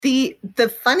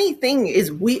The funny thing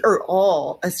is we are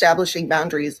all establishing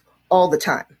boundaries all the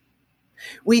time.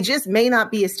 We just may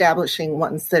not be establishing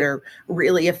ones that are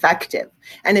really effective.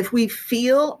 And if we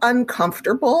feel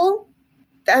uncomfortable,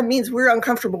 that means we're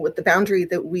uncomfortable with the boundary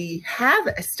that we have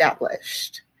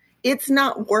established. It's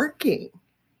not working.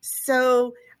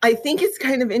 So I think it's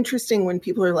kind of interesting when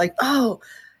people are like, oh,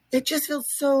 it just feels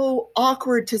so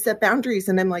awkward to set boundaries.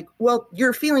 And I'm like, well,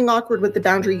 you're feeling awkward with the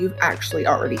boundary you've actually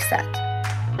already set.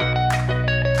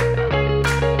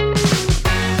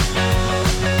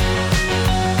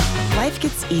 Life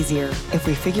gets easier if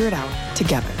we figure it out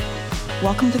together.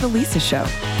 Welcome to The Lisa Show.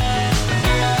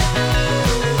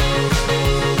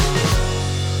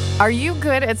 Are you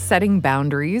good at setting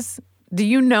boundaries? Do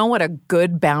you know what a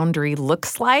good boundary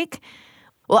looks like?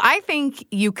 Well, I think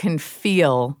you can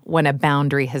feel when a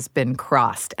boundary has been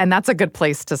crossed, and that's a good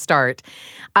place to start.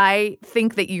 I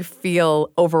think that you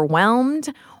feel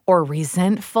overwhelmed or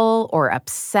resentful or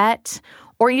upset,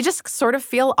 or you just sort of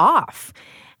feel off.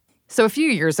 So a few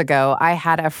years ago, I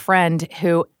had a friend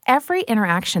who every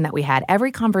interaction that we had,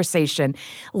 every conversation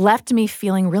left me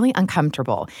feeling really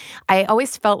uncomfortable. I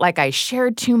always felt like I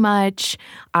shared too much.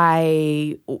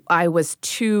 I was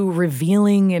too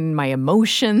revealing in my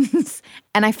emotions,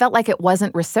 and I felt like it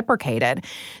wasn't reciprocated.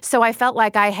 So I felt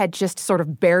like I had just sort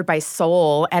of bared my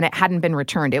soul and it hadn't been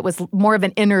returned. It was more of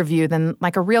an interview than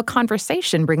like a real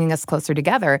conversation bringing us closer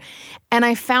together. And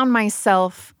I found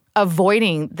myself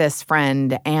avoiding this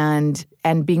friend and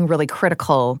being really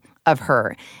critical of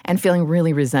her and feeling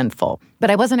really resentful. But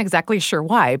I wasn't exactly sure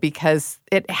why, because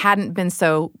it hadn't been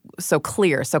so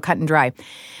clear, so cut and dry.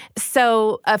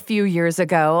 So a few years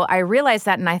ago, I realized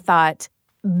that and I thought,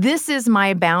 this is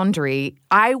my boundary.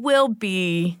 I will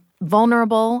be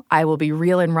vulnerable. I will be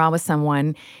real and raw with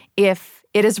someone if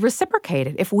it is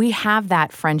reciprocated, if we have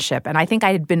that friendship. And I think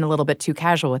I had been a little bit too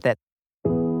casual with it.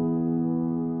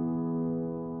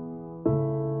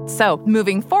 So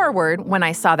moving forward, when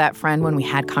I saw that friend, when we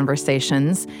had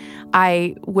conversations,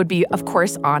 I would be, of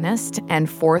course, honest and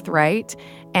forthright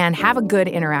and have a good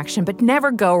interaction, but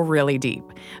never go really deep.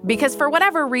 Because for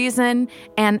whatever reason,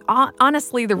 and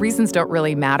honestly, the reasons don't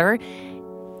really matter,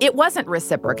 it wasn't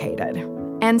reciprocated.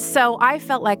 And so I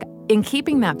felt like in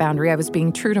keeping that boundary, I was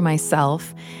being true to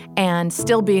myself and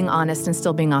still being honest and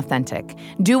still being authentic.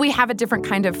 Do we have a different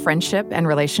kind of friendship and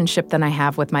relationship than I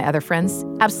have with my other friends?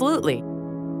 Absolutely.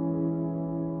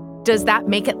 Does that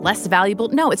make it less valuable?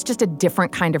 No, it's just a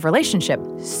different kind of relationship.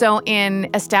 So in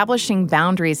establishing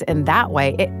boundaries in that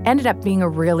way, it ended up being a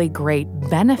really great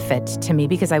benefit to me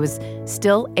because I was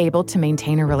still able to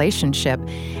maintain a relationship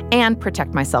and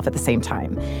protect myself at the same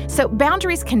time. So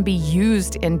boundaries can be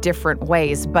used in different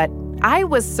ways, but I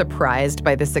was surprised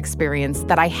by this experience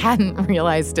that I hadn't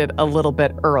realized it a little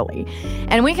bit early.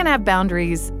 And we can have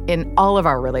boundaries in all of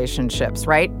our relationships,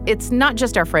 right? It's not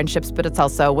just our friendships, but it's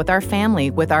also with our family,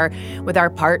 with our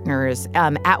partners,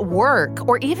 at work,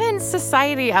 or even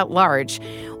society at large.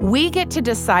 We get to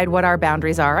decide what our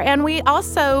boundaries are, and we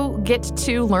also get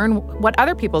to learn what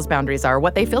other people's boundaries are,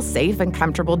 what they feel safe and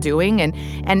comfortable doing,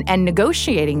 and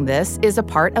negotiating this is a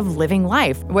part of living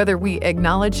life, whether we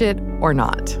acknowledge it or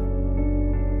not.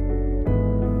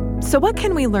 So what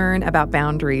can we learn about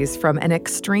boundaries from an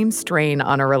extreme strain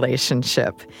on a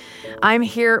relationship? I'm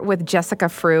here with Jessica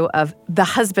Frew of the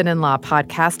Husband-in-Law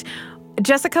podcast.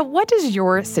 Jessica, what does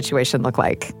your situation look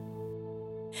like?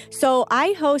 So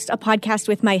I host a podcast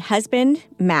with my husband,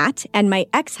 Matt, and my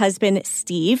ex-husband,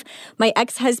 Steve. My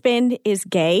ex-husband is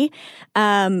gay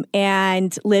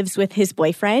and lives with his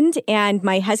boyfriend. And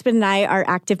my husband and I are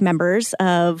active members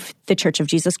of the Church of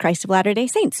Jesus Christ of Latter-day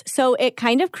Saints. So it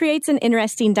kind of creates an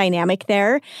interesting dynamic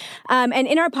there. And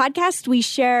in our podcast, we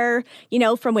share,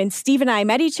 from when Steve and I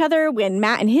met each other, when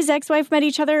Matt and his ex-wife met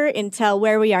each other, until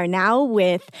where we are now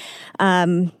with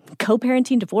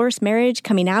co-parenting, divorce, marriage,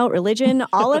 coming out, religion,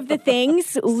 all of the things.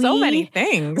 So many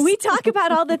things. We talk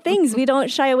about all the things. We don't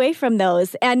shy away from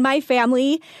those. And my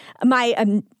family, my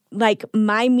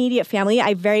immediate family,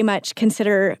 I very much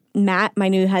consider Matt, my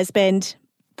new husband,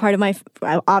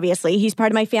 obviously, he's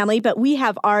part of my family, but we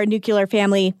have our nuclear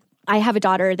family. I have a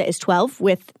daughter that is 12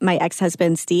 with my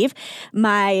ex-husband, Steve.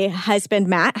 My husband,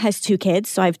 Matt, has 2 kids.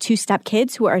 So I have 2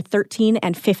 stepkids who are 13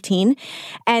 and 15.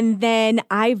 And then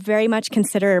I very much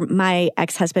consider my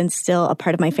ex-husband still a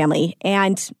part of my family.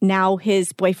 And now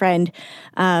his boyfriend,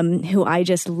 who I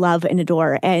just love and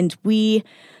adore. And we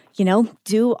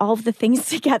do all of the things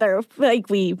together. Like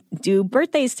we do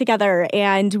birthdays together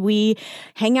and we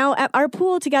hang out at our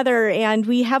pool together and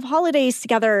we have holidays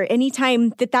together anytime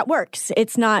that works.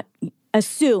 It's not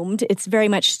assumed. It's very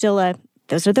much still a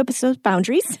those are those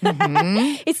boundaries.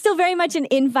 Mm-hmm. It's still very much an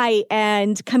invite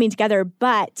and coming together,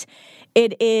 but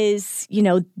it is,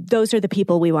 those are the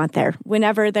people we want there.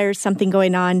 Whenever there's something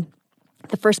going on,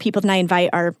 the first people that I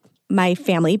invite are my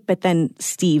family, but then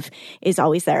Steve is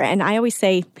always there. And I always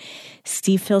say,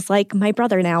 Steve feels like my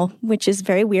brother now, which is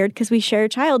very weird because we share a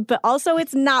child, but also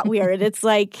it's not weird. It's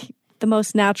like the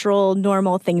most natural,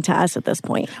 normal thing to us at this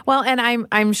point. Well, and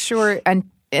I'm sure, and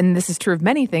this is true of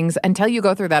many things, until you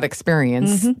go through that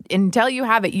experience, until you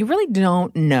have it, you really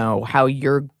don't know how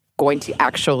you're going to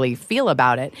actually feel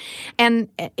about it. And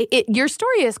your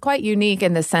story is quite unique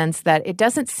in the sense that it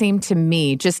doesn't seem to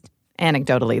me, just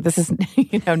anecdotally, this is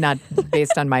not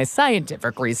based on my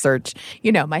scientific research,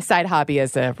 my side hobby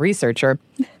as a researcher,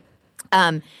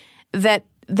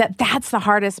 that's the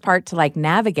hardest part to like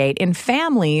navigate in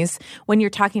families when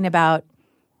you're talking about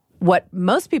what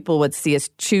most people would see as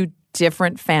two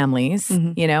different families,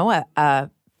 a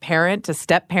parent, a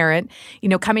step parent,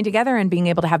 coming together and being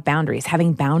able to have boundaries,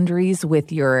 having boundaries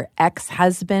with your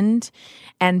ex-husband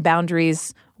and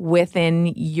boundaries within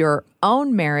your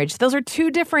own marriage. Those are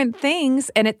two different things.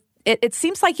 And it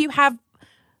seems like you have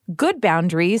good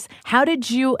boundaries. How did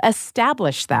you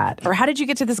establish that? Or how did you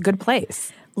get to this good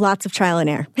place? Lots of trial and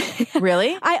error.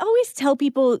 Really? I always tell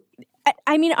people,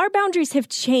 our boundaries have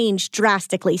changed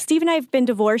drastically. Steve and I have been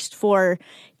divorced for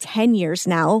 10 years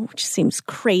now, which seems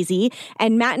crazy.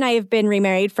 And Matt and I have been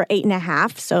remarried for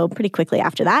 8.5, so pretty quickly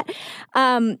after that.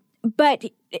 But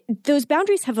those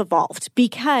boundaries have evolved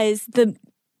because the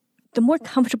more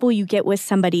comfortable you get with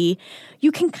somebody,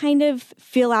 you can kind of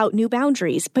fill out new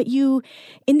boundaries. But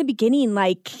in the beginning,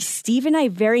 like Steve and I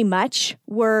very much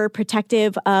were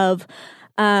protective of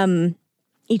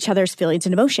each other's feelings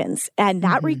and emotions. And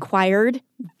that required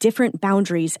different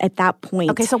boundaries at that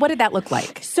point. Okay, so what did that look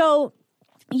like? So,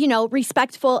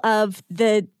 respectful of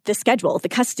the schedule, the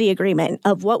custody agreement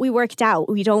of what we worked out.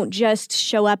 We don't just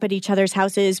show up at each other's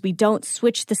houses. We don't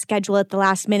switch the schedule at the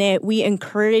last minute. We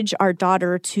encourage our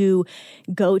daughter to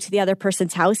go to the other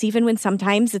person's house, even when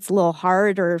sometimes it's a little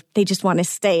hard or they just want to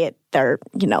stay at their,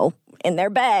 in their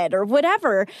bed or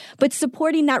whatever, but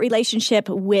supporting that relationship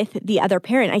with the other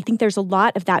parent. I think there's a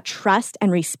lot of that trust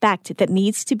and respect that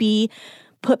needs to be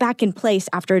put back in place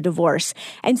after a divorce.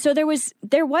 And so there was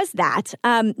that.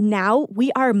 Now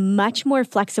we are much more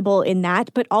flexible in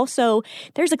that, but also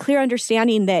there's a clear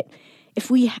understanding that if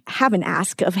we have an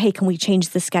ask of, hey, can we change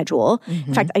the schedule?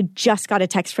 In fact, I just got a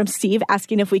text from Steve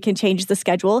asking if we can change the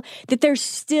schedule, that there's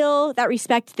still that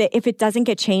respect that if it doesn't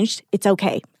get changed, it's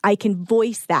okay. I can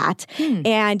voice that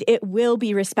and it will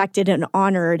be respected and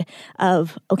honored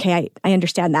of, okay, I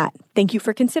understand that. Thank you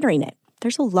for considering it.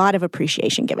 There's a lot of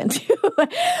appreciation given too.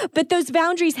 But those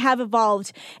boundaries have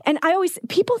evolved. And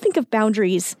people think of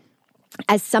boundaries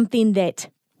as something that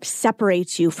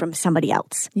separates you from somebody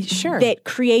else. Sure. That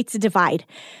creates a divide.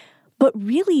 But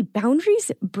really,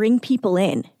 boundaries bring people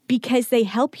in because they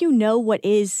help you know what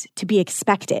is to be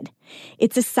expected.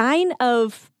 It's a sign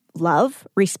of love,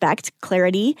 respect,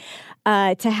 clarity,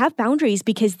 to have boundaries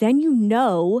because then you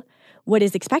know what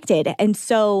is expected. And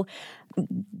so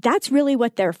that's really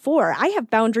what they're for. I have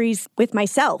boundaries with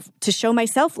myself to show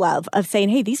myself love of saying,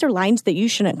 hey, these are lines that you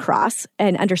shouldn't cross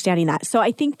and understanding that. So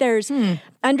I think there's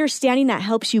understanding that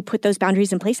helps you put those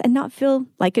boundaries in place and not feel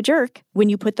like a jerk when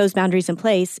you put those boundaries in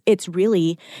place. It's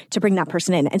really to bring that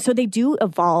person in. And so they do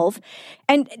evolve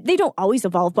and they don't always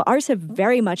evolve, but ours have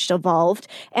very much evolved.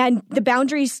 And the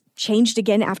boundaries changed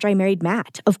again after I married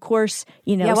Matt. Of course,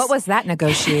 Yeah, what was that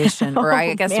negotiation? Or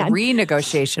I guess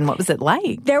renegotiation? What was it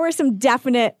like? There were some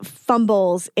definite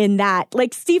fumbles in that.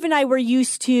 Like Steve and I were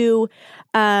used to,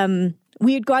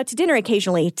 we would go out to dinner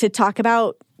occasionally to talk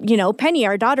about, Penny,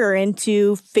 our daughter, and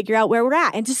to figure out where we're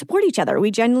at and to support each other. We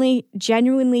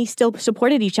genuinely still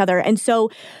supported each other. And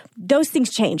so those things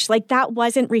changed. Like that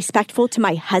wasn't respectful to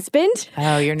my husband.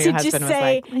 Oh, your new husband was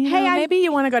like, hey, maybe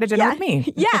you want to go to dinner with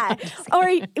me. Yeah. Or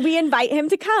we invite him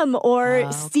to come.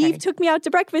 Or Steve took me out to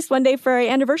breakfast one day for our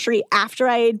anniversary after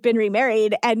I had been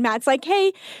remarried. And Matt's like,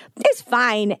 hey, it's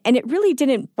fine. And it really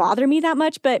didn't bother me that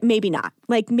much, but maybe not.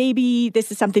 Like maybe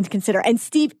this is something to consider. And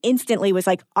Steve instantly was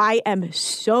like, I am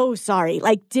so sorry.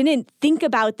 Like didn't think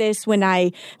about this when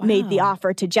I made the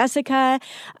offer to Jessica.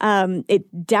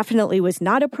 It definitely was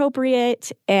not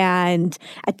appropriate. And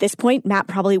at this point, Matt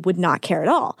probably would not care at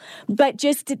all. But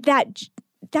just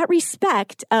that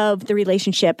respect of the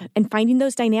relationship and finding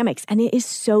those dynamics. And it is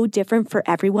so different for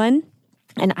everyone.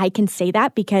 And I can say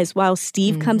that because while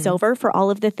Steve comes over for all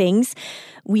of the things,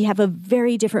 we have a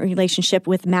very different relationship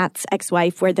with Matt's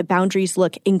ex-wife where the boundaries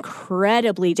look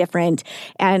incredibly different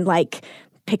and like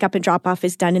pickup and drop off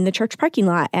is done in the church parking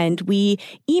lot, and we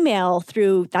email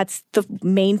through, that's the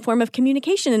main form of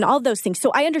communication and all of those things.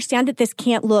 So I understand that this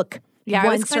can't look I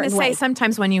was going to say,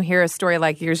 sometimes when you hear a story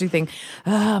like yours, you think,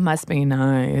 oh, must be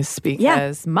nice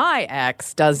because my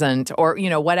ex doesn't, or,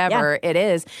 whatever it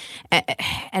is.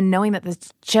 And knowing that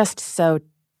it's just so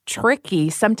tricky,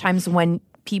 sometimes when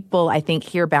people, I think,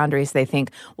 hear boundaries, they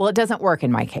think, well, it doesn't work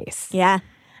in my case. Yeah.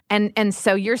 And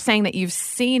so you're saying that you've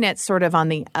seen it sort of on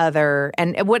the other,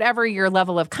 and whatever your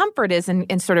level of comfort is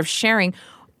in sort of sharing,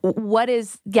 what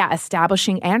is,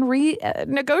 establishing and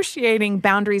renegotiating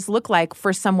boundaries look like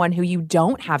for someone who you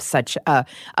don't have such a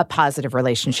positive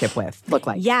relationship with look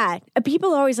like? Yeah.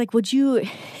 People are always like, would you,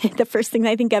 the first thing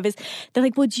I think of is, they're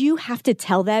like, would you have to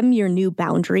tell them your new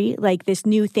boundary, like this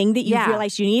new thing that you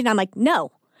realize you need? And I'm like,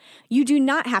 no. You do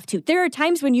not have to. There are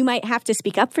times when you might have to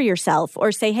speak up for yourself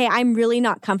or say, hey, I'm really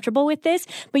not comfortable with this,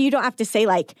 but you don't have to say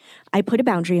like, I put a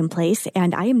boundary in place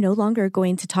and I am no longer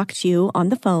going to talk to you on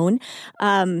the phone.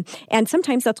 And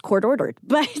sometimes that's court ordered,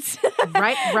 but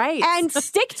right. And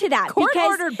stick to that. Court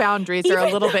ordered boundaries are a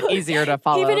little bit easier to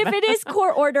follow. Even if it is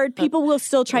court ordered, people will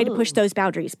still try to push those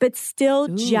boundaries, but still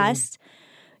just,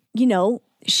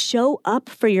 show up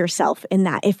for yourself in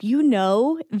that. If you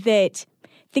know that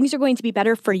things are going to be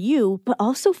better for you, but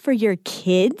also for your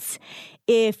kids.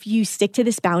 If you stick to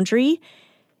this boundary,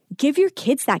 give your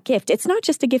kids that gift. It's not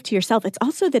just a gift to yourself. It's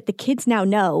also that the kids now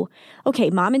know, okay,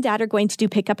 mom and dad are going to do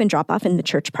pick up and drop off in the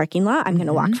church parking lot. I'm going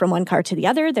to walk from one car to the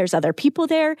other. There's other people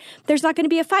there. There's not going to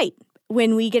be a fight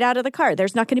when we get out of the car.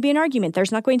 There's not going to be an argument.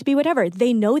 There's not going to be whatever.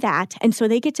 They know that. And so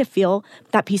they get to feel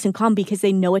that peace and calm because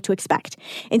they know what to expect.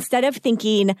 Instead of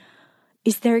thinking,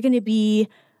 is there going to be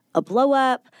a blow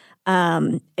up?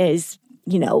 What's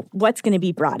going to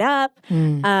be brought up?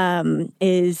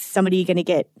 Is somebody going to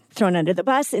get thrown under the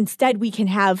bus? Instead,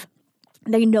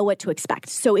 they know what to expect.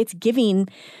 So it's giving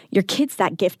your kids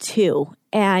that gift too.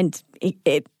 And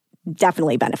it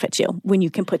definitely benefits you when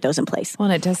you can put those in place. Well,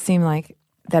 and it does seem like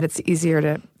that it's easier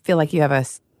to feel like you have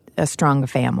a strong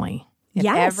family. If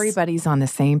everybody's on the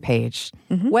same page,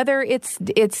 whether it's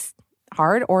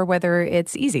hard or whether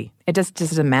it's easy. It just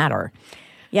doesn't matter.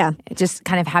 Yeah. Just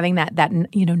kind of having that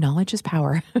knowledge is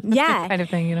power. Yeah. kind of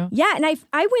thing, Yeah. And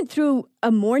I went through a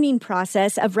mourning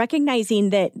process of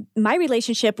recognizing that my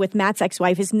relationship with Matt's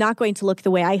ex-wife is not going to look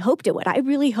the way I hoped it would. I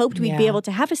really hoped we'd be able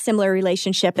to have a similar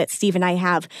relationship that Steve and I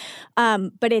have.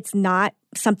 But it's not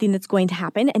something that's going to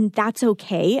happen, and that's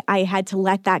okay. I had to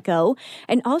let that go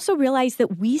and also realize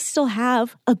that we still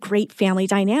have a great family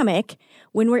dynamic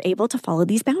when we're able to follow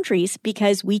these boundaries,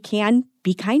 because we can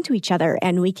be kind to each other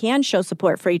and we can show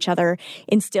support for each other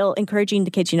and still encouraging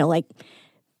the kids,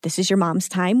 this is your mom's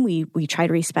time. We try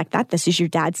to respect that. This is your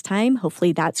dad's time.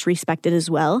 Hopefully that's respected as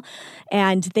well.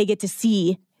 And they get to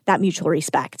see that mutual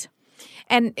respect.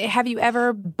 And have you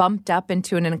ever bumped up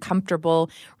into an uncomfortable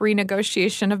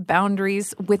renegotiation of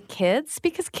boundaries with kids?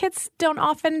 Because kids don't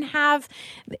often have,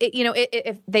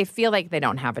 if they feel like they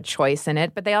don't have a choice in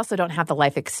it, but they also don't have the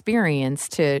life experience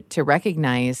to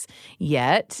recognize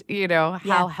yet,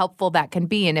 how helpful that can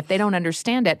be. And if they don't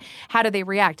understand it, how do they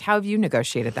react? How have you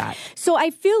negotiated that? So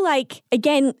I feel like,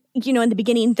 again, in the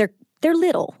beginning, they're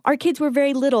little. Our kids were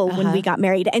very little when we got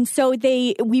married. And so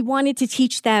we wanted to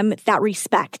teach them that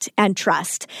respect and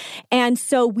trust. And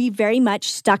so we very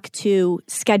much stuck to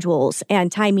schedules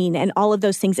and timing and all of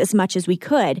those things as much as we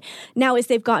could. Now, as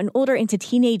they've gotten older into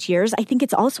teenage years, I think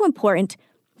it's also important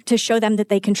to show them that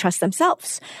they can trust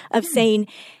themselves, of saying,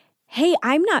 hey,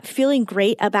 I'm not feeling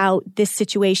great about this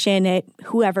situation at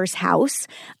whoever's house.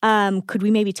 Could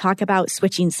we maybe talk about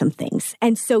switching some things?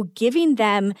 And so giving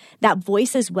them that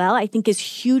voice as well, I think, is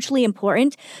hugely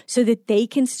important so that they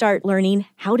can start learning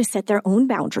how to set their own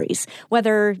boundaries,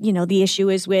 whether, the issue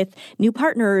is with new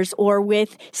partners or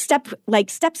with step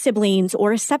siblings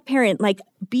or a step parent,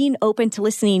 being open to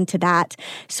listening to that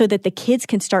so that the kids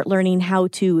can start learning how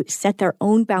to set their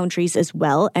own boundaries as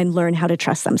well and learn how to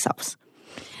trust themselves.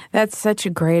 That's such a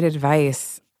great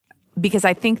advice, because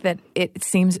I think that it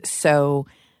seems so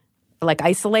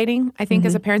isolating, I think,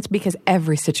 as a parent, because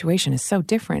every situation is so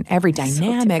different, every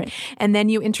dynamic. So and then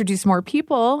you introduce more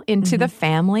people into the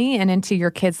family and into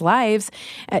your kids' lives.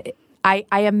 I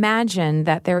imagine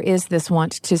that there is this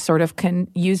want to sort of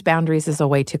use boundaries as a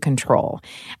way to control.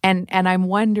 And I'm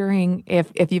wondering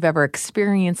if you've ever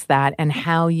experienced that and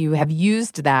how you have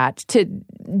used that to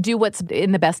do what's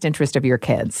in the best interest of your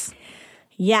kids.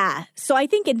 Yeah. So I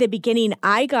think in the beginning,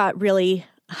 I got really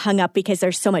hung up because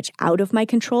there's so much out of my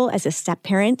control as a step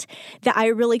parent that I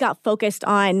really got focused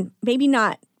on maybe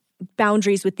not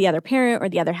boundaries with the other parent or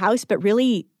the other house, but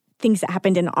really things that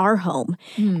happened in our home.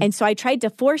 And so I tried to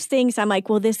force things. I'm like,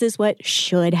 well, this is what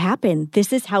should happen.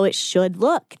 This is how it should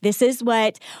look. This is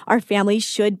what our family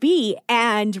should be.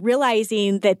 And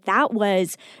realizing that that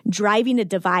was driving a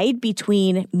divide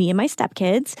between me and my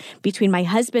stepkids, between my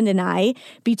husband and I,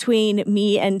 between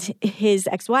me and his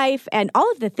ex-wife, and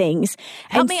all of the things.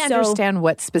 Help me understand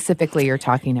what specifically you're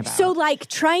talking about. So like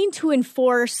trying to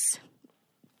enforce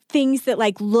things that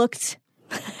like looked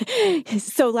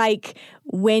so like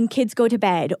when kids go to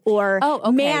bed or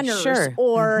manners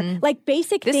or like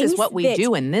basic things. This is what we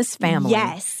do in this family.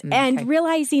 Yes. And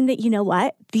realizing that, you know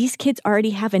what, these kids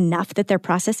already have enough that they're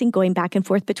processing going back and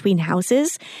forth between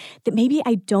houses that maybe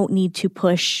I don't need to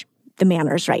push the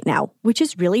manners right now, which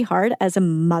is really hard as a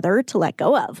mother to let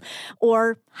go of,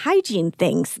 or hygiene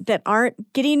things that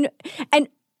aren't getting, and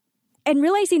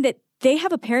realizing that they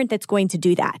have a parent that's going to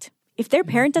do that. If their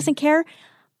parent doesn't care,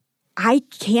 I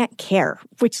can't care,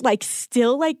 which like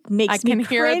still like makes me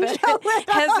cringe.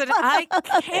 I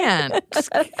can't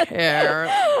care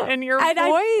in your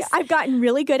voice. I've gotten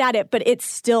really good at it, but it's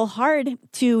still hard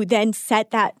to then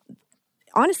set that,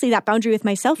 honestly, that boundary with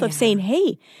myself of saying,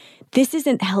 hey, this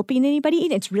isn't helping anybody.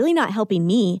 It's really not helping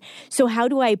me. So how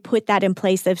do I put that in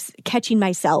place of catching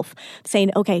myself,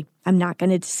 saying, okay, I'm not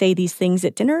going to say these things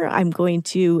at dinner. I'm going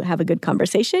to have a good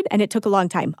conversation. And it took a long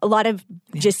time. A lot of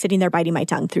just sitting there biting my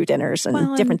tongue through dinners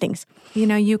and different things. You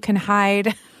know, you can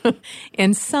hide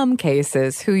in some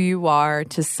cases who you are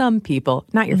to some people,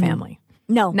 not your family.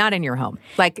 No. Not in your home.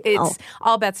 Like it's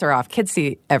all bets are off. Kids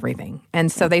see everything.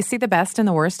 And so they see the best and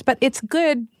the worst, but it's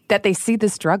good that they see the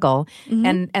struggle.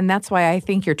 And that's why I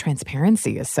think your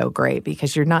transparency is so great,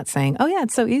 because you're not saying, oh yeah,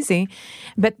 it's so easy.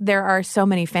 But there are so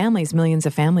many families, millions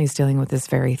of families dealing with this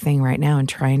very thing right now and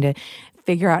trying to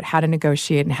figure out how to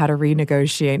negotiate and how to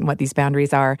renegotiate and what these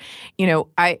boundaries are. You know,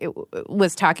 I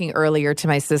was talking earlier to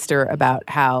my sister about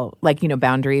how, like, you know,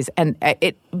 boundaries, and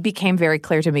it became very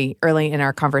clear to me early in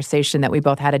our conversation that we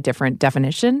both had a different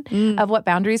definition of what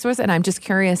boundaries was. And I'm just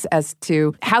curious as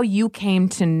to how you came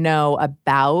to know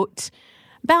about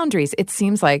boundaries. It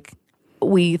seems like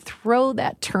we throw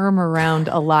that term around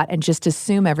a lot and just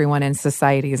assume everyone in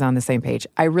society is on the same page.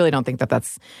 I really don't think that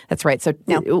that's right. So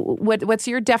what's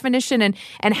your definition,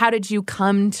 and how did you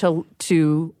come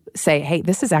to say, hey,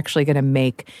 this is actually going to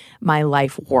make my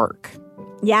life work?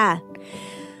 Yeah.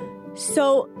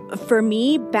 So for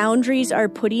me, boundaries are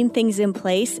putting things in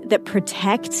place that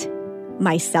protect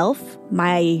myself,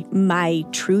 my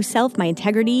true self, my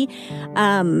integrity,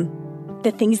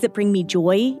 the things that bring me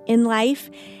joy in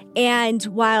life. And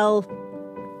while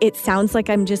it sounds like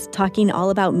I'm just talking all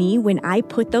about me, when I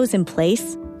put those in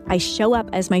place, I show up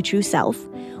as my true self,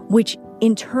 which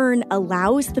in turn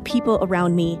allows the people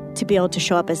around me to be able to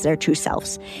show up as their true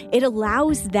selves. It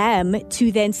allows them to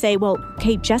then say, well,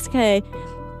 okay, Jessica,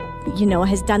 you know,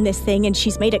 has done this thing and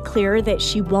she's made it clear that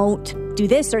she won't do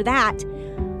this or that.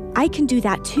 I can do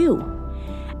that too.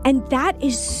 And that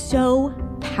is so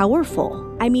powerful.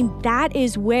 I mean, that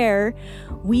is where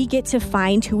we get to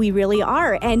find who we really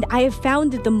are. And I have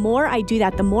found that the more I do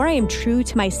that, the more I am true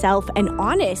to myself and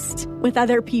honest with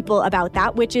other people about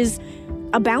that, which is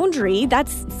a boundary.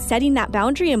 That's setting that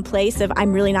boundary in place of,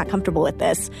 I'm really not comfortable with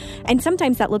this. And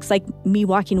sometimes that looks like me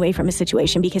walking away from a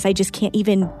situation because I just can't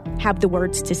even have the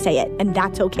words to say it. And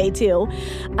that's okay too.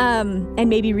 And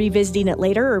maybe revisiting it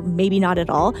later or maybe not at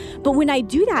all. But when I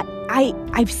do that,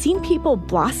 I've seen people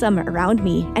blossom around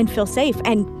me and feel safe.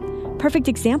 And perfect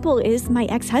example is my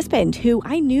ex-husband, who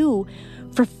I knew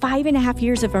for 5.5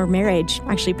 years of our marriage,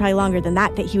 actually probably longer than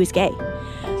that he was gay.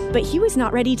 But he was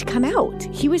not ready to come out.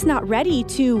 He was not ready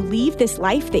to leave this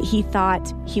life that he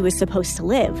thought he was supposed to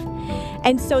live.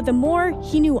 And so the more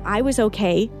he knew I was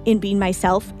okay in being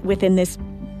myself within this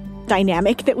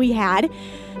dynamic that we had,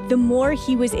 the more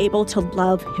he was able to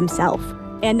love himself.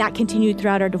 And that continued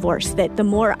throughout our divorce, that the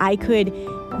more I could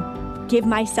give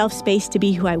myself space to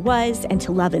be who I was and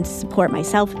to love and support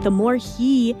myself, the more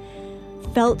he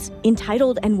felt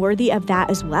entitled and worthy of that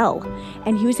as well.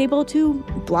 And he was able to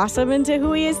blossom into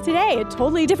who he is today, a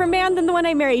totally different man than the one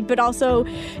I married, but also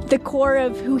the core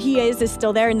of who he is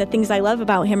still there and the things I love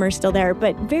about him are still there,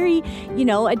 but very,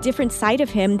 a different side of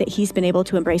him that he's been able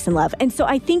to embrace and love. And so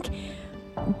I think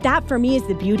that for me is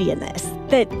the beauty in this,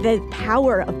 that the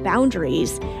power of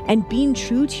boundaries and being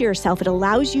true to yourself,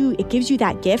 it gives you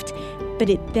that gift, but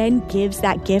it then gives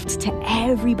that gift to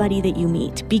everybody that you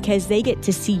meet because they get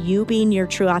to see you being your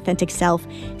true authentic self,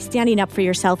 standing up for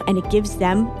yourself, and it gives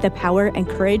them the power and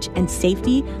courage and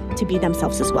safety to be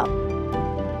themselves as well.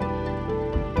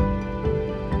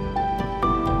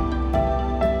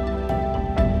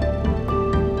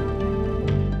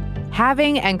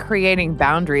 having and creating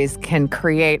boundaries can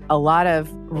create a lot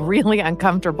of really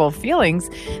uncomfortable feelings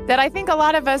that I think a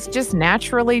lot of us just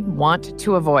naturally want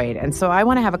to avoid. And so I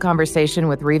want to have a conversation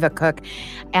with Reva Cook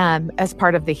as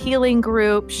part of the Healing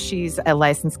Group. She's a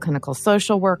licensed clinical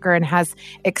social worker and has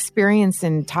experience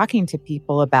in talking to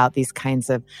people about these kinds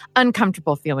of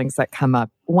uncomfortable feelings that come up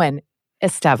when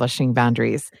establishing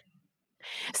boundaries.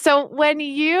 So when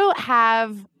you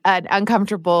have an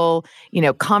uncomfortable,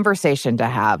 conversation to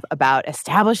have about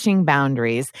establishing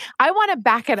boundaries, I want to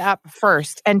back it up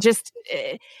first and just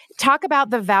talk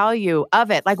about the value of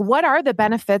it. Like, what are the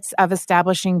benefits of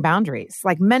establishing boundaries?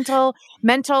 Like mental,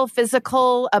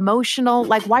 physical, emotional,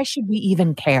 like why should we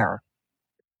even care?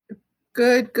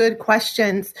 Good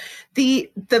questions.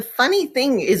 The funny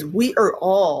thing is we are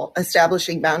all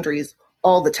establishing boundaries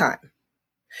all the time.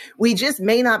 We just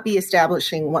may not be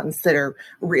establishing ones that are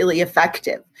really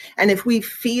effective. And if we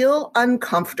feel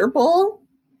uncomfortable,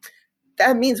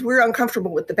 that means we're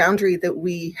uncomfortable with the boundary that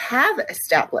we have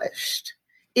established.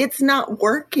 It's not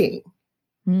working.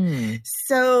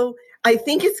 So I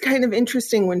think it's kind of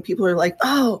interesting when people are like,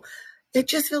 oh, it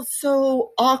just feels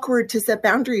so awkward to set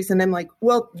boundaries. And I'm like,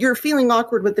 well, you're feeling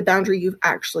awkward with the boundary you've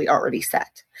actually already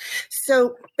set.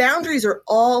 So boundaries are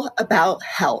all about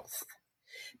health.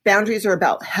 Boundaries are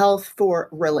about health for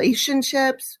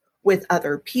relationships with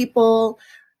other people,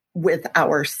 with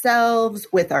ourselves,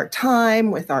 with our time,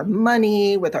 with our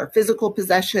money, with our physical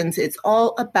possessions. It's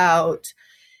all about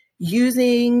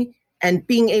using and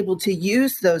being able to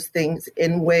use those things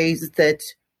in ways that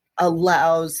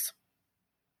allows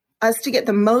us to get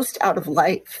the most out of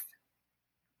life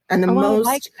and I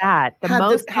like that. Have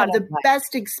the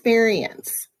best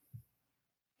experience.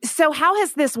 So how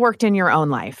has this worked in your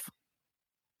own life?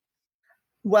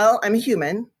 Well, I'm a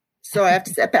human, so I have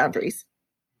to set boundaries,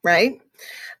 right?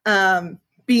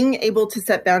 Being able to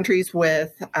set boundaries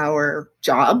with our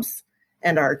jobs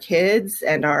and our kids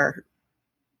and our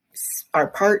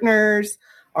partners,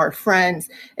 our friends,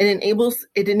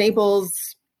 it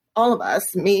enables all of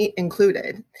us, me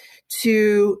included,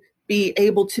 to be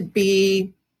able to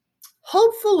be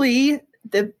hopefully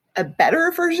a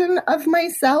better version of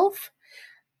myself.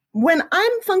 When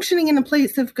I'm functioning in a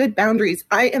place of good boundaries,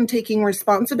 I am taking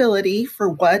responsibility for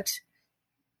what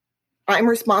I'm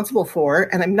responsible for,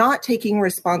 and I'm not taking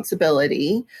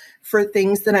responsibility for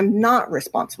things that I'm not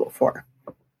responsible for.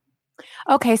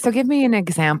 Okay, so give me an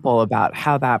example about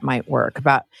how that might work.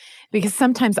 Because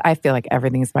sometimes I feel like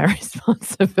everything's my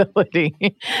responsibility,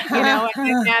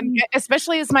 and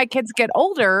especially as my kids get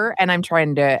older, and I'm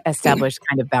trying to establish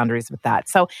kind of boundaries with that.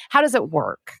 So, how does it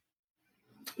work?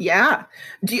 Yeah.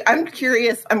 I'm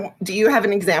curious, do you have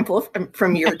an example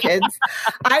from your kids?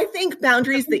 I think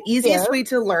boundaries, the easiest way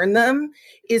to learn them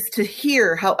is to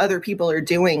hear how other people are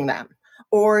doing them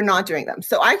or not doing them.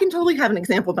 So I can totally have an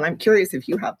example, but I'm curious if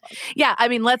you have one. Yeah, I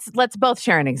mean, let's both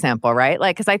share an example, right?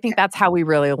 Like, because I think that's how we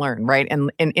really learn, right?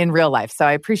 In real life. So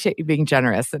I appreciate you being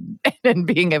generous and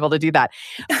being able to do that.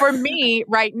 For me,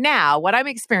 right now, what I'm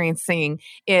experiencing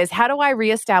is how do I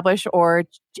reestablish or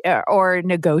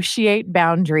negotiate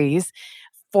boundaries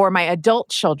for my adult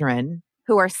children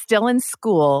who are still in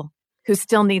school, who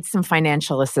still need some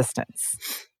financial assistance?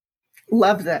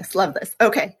 Love this.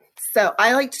 Okay. So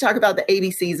I like to talk about the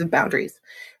ABCs of boundaries.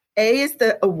 A is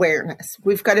the awareness.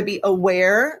 We've got to be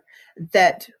aware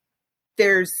that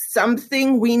there's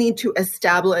something we need to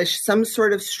establish, some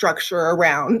sort of structure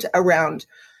around,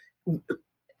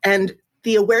 and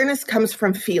the awareness comes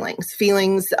from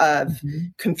feelings of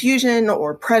confusion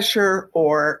or pressure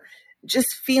or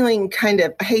just feeling kind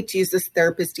of, I hate to use this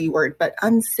therapist-y word, but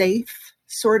unsafe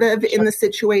sort of in the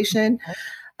situation.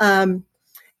 And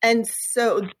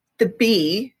so the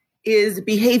B is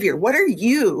behavior. What are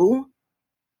you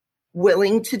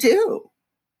willing to do?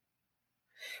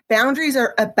 Boundaries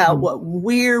are about what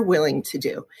we're willing to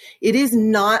do. It is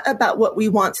not about what we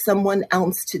want someone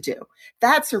else to do.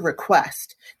 That's a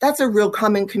request. That's a real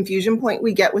common confusion point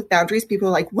we get with boundaries. People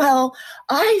are like, well,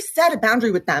 I set a boundary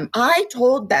with them. I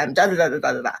told them, da, da, da, da,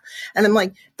 da, da. And I'm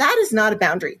like, that is not a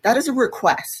boundary. That is a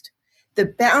request. The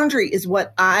boundary is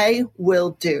what I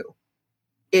will do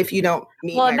if you don't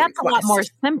meet my request. Well, that's a lot more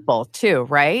simple too,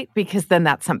 right? Because then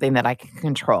that's something that I can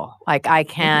control. Like I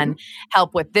can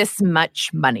help with this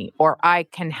much money, or I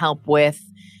can help with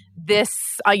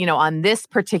this, on this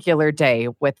particular day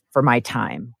for my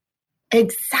time.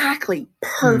 Exactly.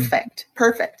 Perfect.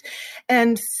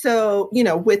 And so,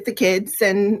 with the kids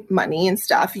and money and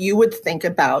stuff, you would think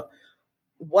about,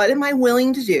 what am I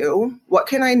willing to do? What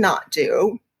can I not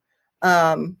do?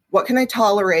 What can I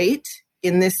tolerate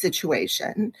in this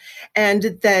situation?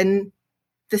 And then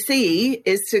the C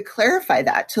is to clarify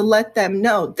that, to let them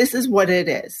know this is what it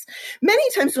is. Many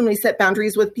times when we set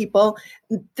boundaries with people,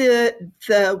 the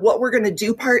what we're going to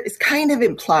do part is kind of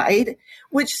implied,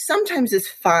 which sometimes is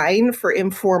fine for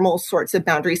informal sorts of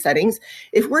boundary settings.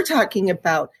 If we're talking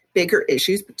about bigger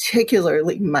issues,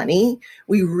 particularly money,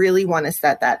 we really want to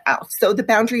set that out. So the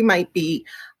boundary might be,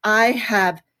 I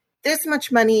have this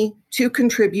much money to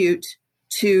contribute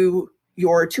to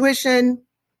your tuition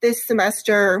this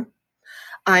semester.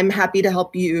 I'm happy to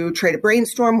help you try to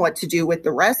brainstorm what to do with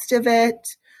the rest of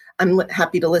it. I'm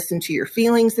happy to listen to your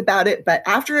feelings about it. But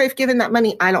after I've given that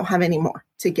money, I don't have any more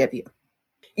to give you.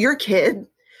 Your kid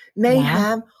may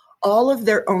have all of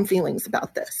their own feelings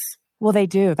about this. Well, they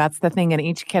do. That's the thing. And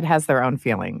each kid has their own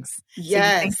feelings. Yes.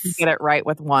 So you think you get it right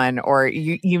with one, or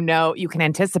you know, you can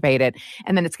anticipate it.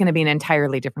 And then it's going to be an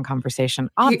entirely different conversation,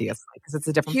 obviously, because it's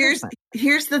a different person.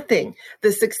 Here's the thing.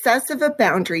 The success of a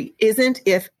boundary isn't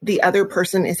if the other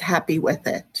person is happy with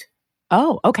it.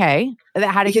 Oh, okay.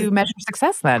 How do you measure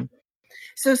success then?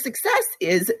 So success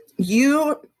is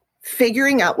you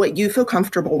figuring out what you feel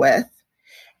comfortable with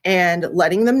and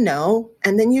letting them know,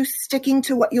 and then you sticking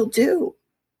to what you'll do.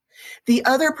 The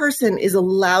other person is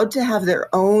allowed to have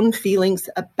their own feelings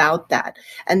about that,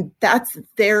 and that's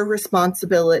their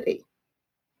responsibility.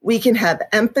 We can have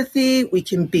empathy. We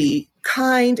can be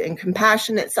kind and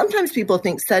compassionate. Sometimes people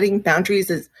think setting boundaries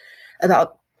is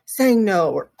about saying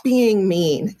no or being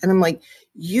mean. And I'm like,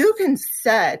 you can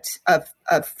set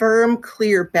a firm,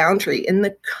 clear boundary in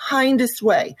the kindest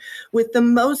way with the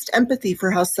most empathy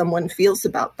for how someone feels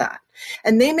about that.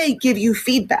 And they may give you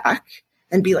feedback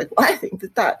and be like, well, I think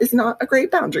that is not a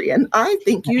great boundary. And I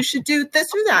think you should do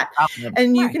this or that.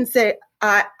 And you can say,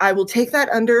 I will take that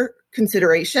under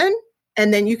consideration.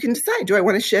 And then you can decide, do I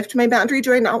want to shift my boundary?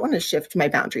 Do I not want to shift my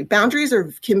boundary? Boundaries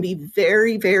can be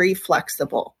very, very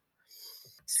flexible.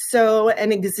 So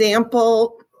an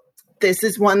example, this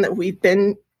is one that we've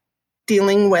been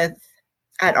dealing with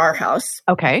at our house.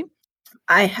 Okay.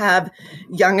 I have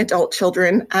young adult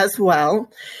children as well.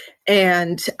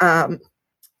 And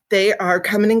they are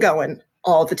coming and going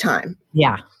all the time.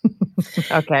 Yeah.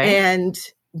 Okay. And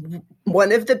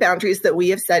one of the boundaries that we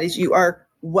have set is you are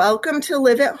welcome to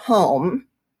live at home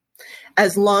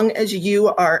as long as you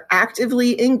are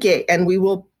actively engaged, and we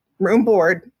will room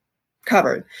board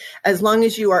covered, as long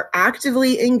as you are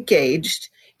actively engaged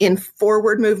in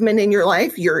forward movement in your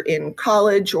life. You're in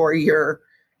college, or you're,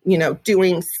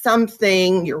 doing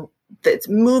something that's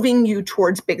moving you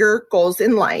towards bigger goals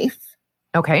in life.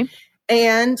 Okay.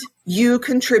 And you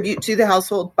contribute to the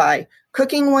household by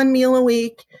cooking one meal a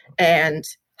week and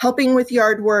helping with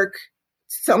yard work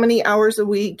so many hours a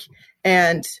week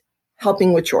and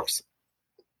helping with chores.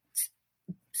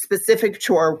 Specific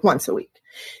chore once a week.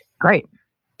 Great.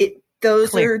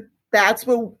 That's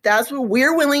what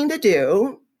we're willing to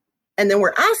do. And then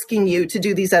we're asking you to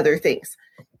do these other things.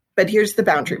 But here's the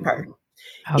boundary part.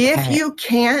 Okay. If you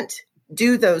can't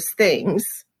do those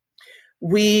things,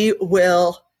 you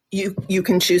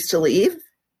can choose to leave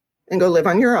and go live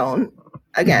on your own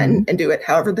again and do it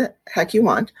however the heck you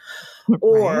want.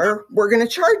 Or we're going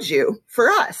to charge you for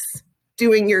us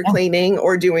doing your cleaning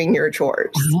or doing your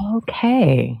chores.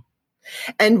 Okay.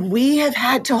 And we have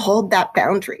had to hold that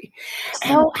boundary.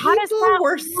 So and people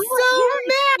were so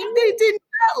mad. They did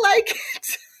not like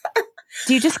it.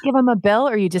 Do you just give them a bill,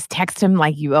 or you just text them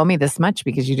like, you owe me this much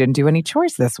because you didn't do any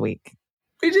chores this week?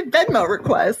 We did Venmo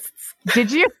requests.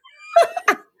 Did you?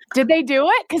 Did they do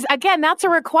it? Because again, that's a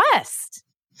request.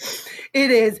 It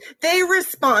is. They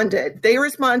responded. They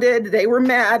were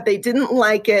mad. They didn't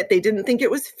like it. They didn't think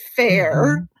it was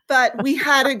fair. But we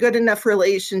had a good enough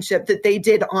relationship that they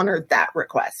did honor that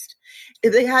request.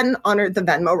 If they hadn't honored the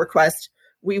Venmo request,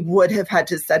 we would have had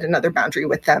to set another boundary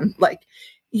with them. Like,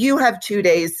 you have 2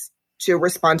 days to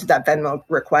respond to that Venmo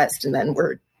request, and then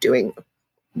we're doing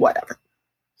whatever.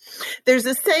 There's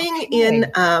a saying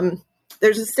in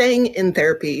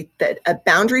therapy that a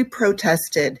boundary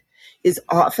protested is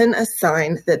often a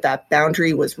sign that that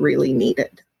boundary was really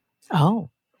needed. Oh,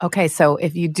 okay. So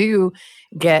if you do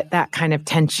get that kind of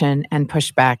tension and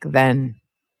pushback, then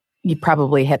you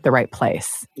probably hit the right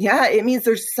place. Yeah, it means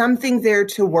there's something there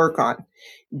to work on.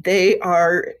 They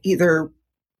are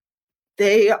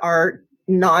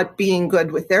not being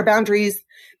good with their boundaries.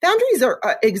 Boundaries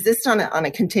exist on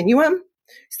a continuum.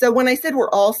 So when I said we're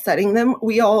all setting them,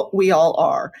 we all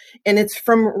are. And it's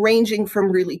ranging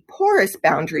from really porous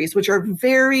boundaries, which are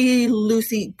very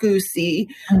loosey-goosey.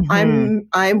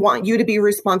 I want you to be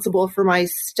responsible for my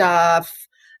stuff.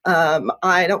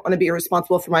 I don't want to be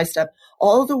responsible for my stuff,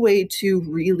 all the way to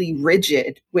really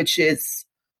rigid, which is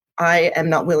I am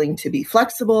not willing to be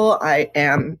flexible. I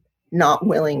am not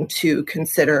willing to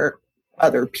consider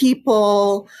other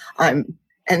people.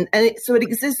 So it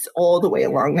exists all the way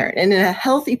along there. And in a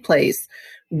healthy place,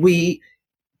 we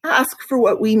ask for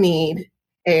what we need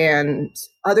and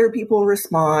other people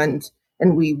respond,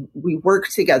 and we work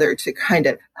together to kind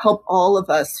of help all of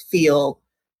us feel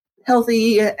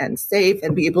healthy and safe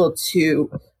and be able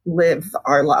to live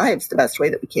our lives the best way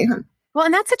that we can. Well,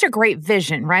 and that's such a great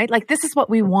vision, right? Like, this is what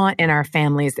we want in our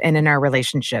families and in our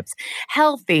relationships.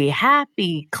 Healthy,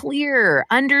 happy, clear,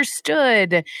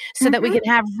 understood, so that we can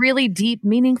have really deep,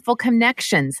 meaningful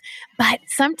connections. But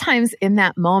sometimes in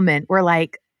that moment, we're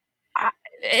like,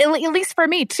 at least for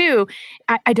me too,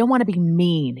 I don't want to be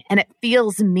mean. And it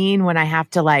feels mean when I have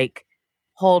to like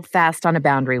hold fast on a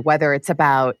boundary, whether it's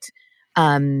about,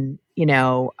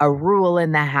 a rule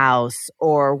in the house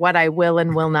or what I will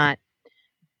and will not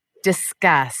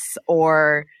discuss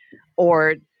or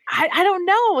I don't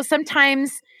know,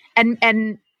 sometimes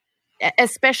and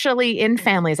especially in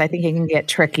families, I think it can get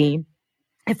tricky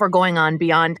if we're going on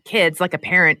beyond kids, like a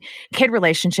parent-kid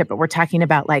relationship, but we're talking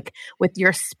about like with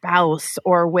your spouse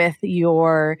or with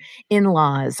your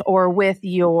in-laws or with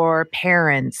your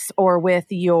parents or with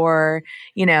your,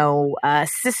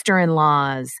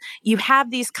 sister-in-laws. You have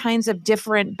these kinds of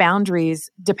different boundaries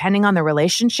depending on the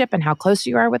relationship and how close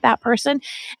you are with that person.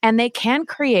 And they can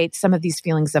create some of these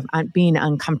feelings of being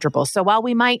uncomfortable. So while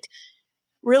we might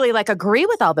really like agree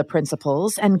with all the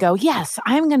principles and go, yes,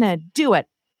 I'm going to do it,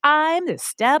 I'm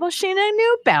establishing a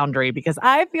new boundary because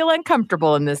I feel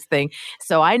uncomfortable in this thing.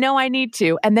 So I know I need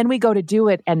to. And then we go to do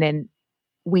it. And then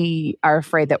we are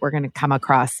afraid that we're going to come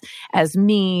across as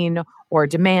mean or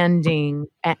demanding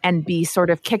and be sort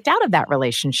of kicked out of that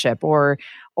relationship or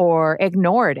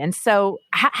ignored. And so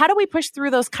how do we push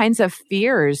through those kinds of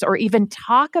fears or even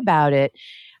talk about it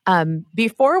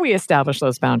before we establish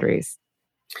those boundaries?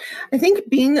 I think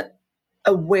being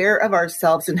aware of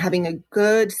ourselves and having a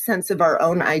good sense of our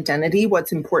own identity,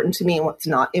 what's important to me and what's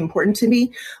not important to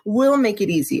me, will make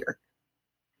it easier.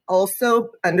 Also,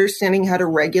 understanding how to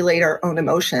regulate our own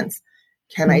emotions.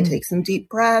 Can I take some deep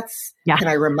breaths? Yeah. Can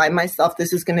I remind myself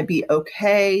this is going to be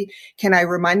okay? Can I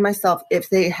remind myself if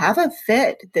they have a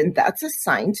fit, then that's a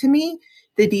sign to me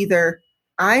that either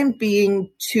I'm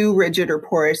being too rigid or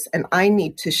porous and I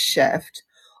need to shift,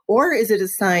 or is it a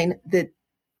sign that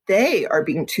they are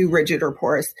being too rigid or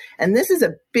porous? And this is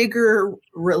a bigger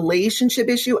relationship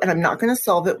issue, and I'm not going to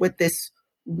solve it with this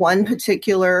one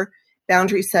particular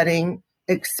boundary setting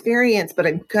experience, but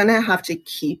I'm going to have to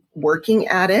keep working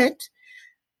at it.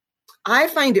 I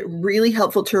find it really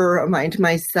helpful to remind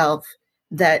myself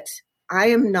that I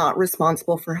am not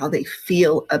responsible for how they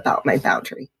feel about my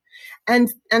boundary.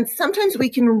 And sometimes we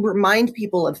can remind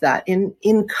people of that in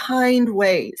kind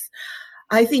ways.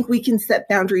 I think we can set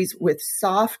boundaries with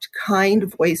soft, kind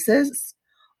voices,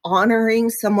 honoring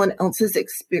someone else's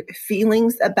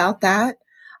feelings about that.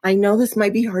 I know this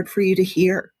might be hard for you to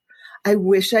hear. I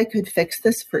wish I could fix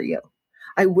this for you.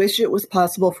 I wish it was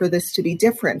possible for this to be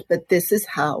different, but this is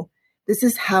how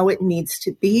it needs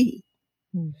to be.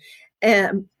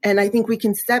 And I think we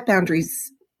can set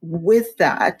boundaries with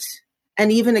that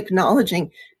and even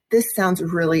acknowledging this sounds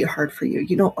really hard for you.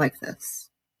 You don't like this.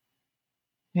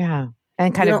 Yeah.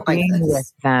 And kind of being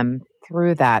with them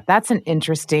through that. That's an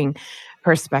interesting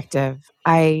perspective.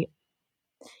 I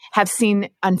have seen,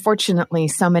 unfortunately,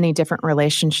 so many different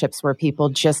relationships where people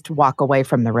just walk away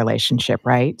from the relationship,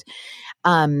 right?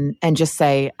 And just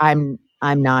say, I'm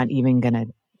not even going to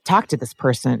talk to this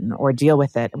person or deal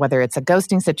with it, whether it's a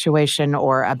ghosting situation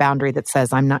or a boundary that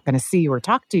says, I'm not going to see you or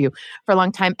talk to you for a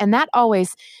long time. And that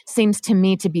always seems to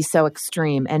me to be so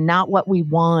extreme and not what we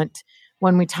want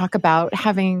when we talk about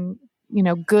having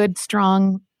good,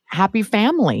 strong, happy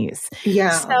families.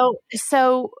 Yeah.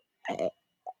 So,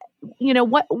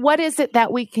 what is it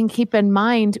that we can keep in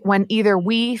mind when either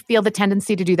we feel the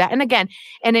tendency to do that? And again,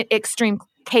 in extreme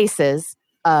cases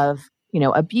of,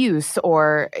 abuse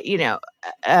or,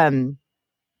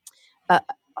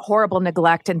 horrible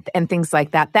neglect and things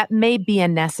like that, that may be a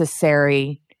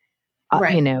necessary,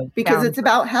 right. Because boundary. It's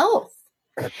about health.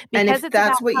 And if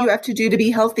that's what you have to do to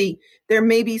be healthy, there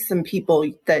may be some people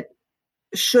that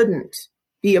shouldn't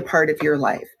be a part of your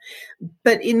life.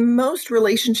 But in most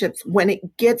relationships, when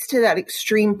it gets to that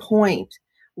extreme point,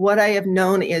 what I have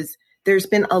known is there's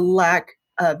been a lack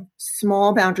of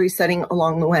small boundary setting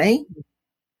along the way.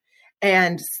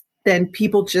 And then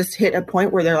people just hit a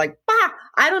point where they're like,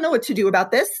 I don't know what to do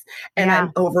about this. And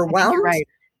I'm overwhelmed. Right.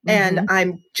 And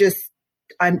I'm just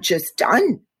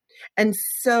done. And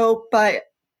so by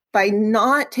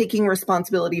not taking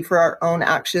responsibility for our own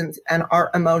actions and our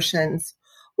emotions,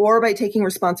 or by taking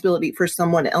responsibility for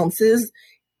someone else's,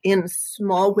 in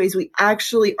small ways, we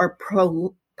actually are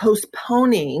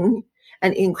postponing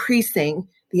and increasing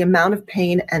the amount of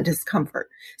pain and discomfort.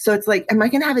 So it's like, am I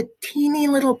going to have a teeny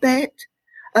little bit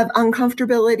of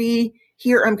uncomfortability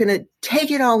here? I'm going to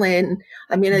take it all in.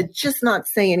 I'm going to just not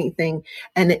say anything,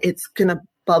 and it's going to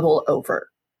bubble over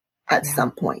at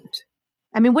some point.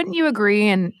 I mean, wouldn't you agree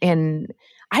in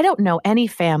I don't know any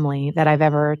family that I've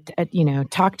ever,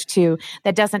 talked to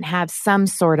that doesn't have some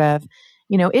sort of,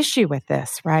 issue with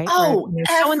this, right? Oh,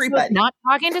 everybody. Not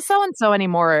talking to so-and-so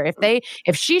anymore.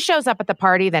 If she shows up at the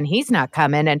party, then he's not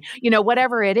coming. And,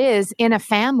 whatever it is in a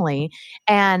family.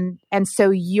 And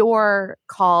so your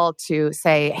call to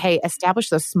say, hey, establish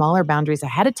those smaller boundaries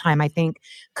ahead of time, I think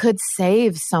could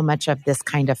save so much of this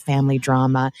kind of family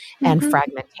drama and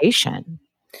fragmentation.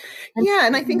 Yeah.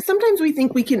 And I think sometimes we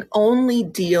think we can only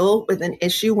deal with an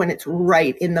issue when it's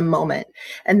right in the moment.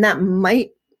 And that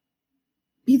might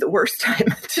be the worst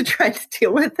time to try to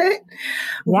deal with it.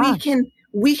 Yeah.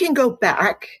 We can go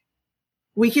back.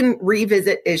 We can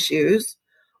revisit issues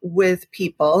with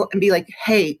people and be like,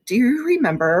 hey, do you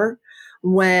remember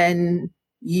when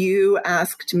you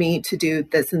asked me to do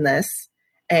this and this?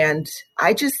 And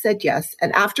I just said yes.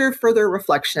 And after further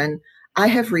reflection, I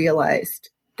have realized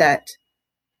that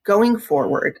going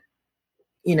forward,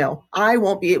 I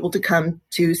won't be able to come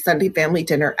to Sunday family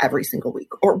dinner every single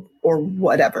week or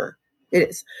whatever it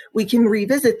is. We can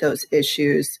revisit those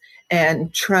issues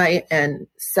and try and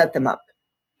set them up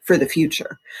for the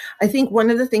future. I think one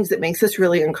of the things that makes us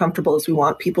really uncomfortable is we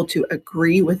want people to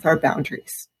agree with our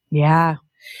boundaries. Yeah.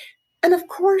 And of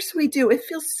course we do. It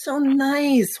feels so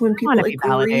nice when people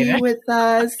agree with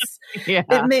us. Yeah.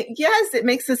 It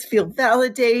makes us feel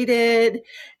validated.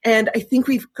 And I think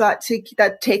we've got to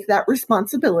take that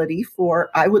responsibility for,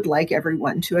 I would like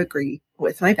everyone to agree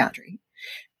with my boundary.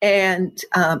 And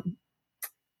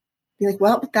be like,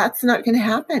 well, but that's not going to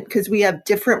happen because we have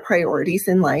different priorities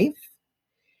in life.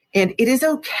 And it is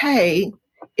okay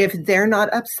if they're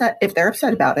not upset, if they're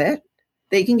upset about it.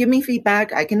 They can give me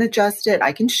feedback. I can adjust it.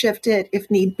 I can shift it if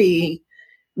need be.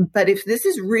 But if this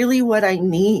is really what I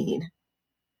need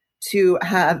to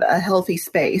have a healthy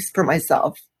space for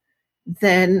myself,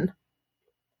 then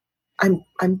I'm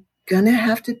going to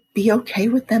have to be okay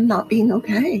with them not being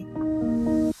okay.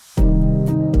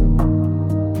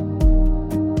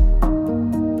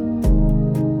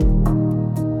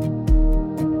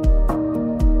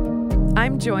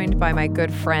 I'm joined by my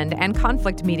good friend and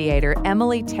conflict mediator,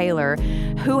 Emily Taylor,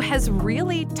 who has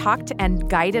really talked and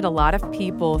guided a lot of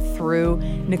people through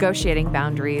negotiating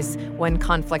boundaries when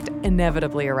conflict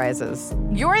inevitably arises.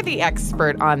 You're the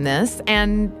expert on this,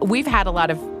 and we've had a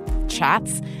lot of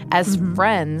chats as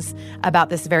friends about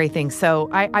this very thing. So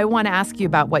I want to ask you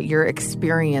about what your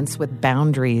experience with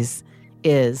boundaries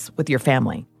is with your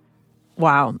family.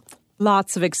 Wow.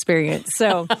 Lots of experience.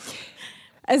 So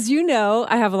as you know,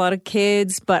 I have a lot of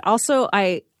kids, but also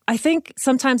I think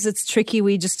sometimes it's tricky.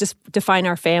 We just define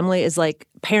our family as like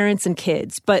parents and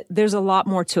kids, but there's a lot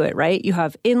more to it, right? You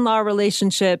have in-law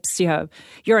relationships,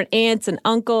 you're an aunt and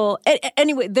uncle.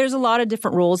 Anyway, there's a lot of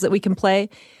different roles that we can play.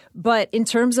 But in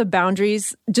terms of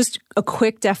boundaries, just a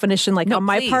quick definition, on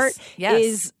my part,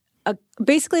 is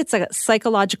basically it's like a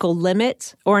psychological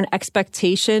limit or an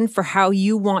expectation for how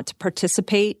you want to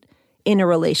participate in a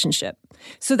relationship.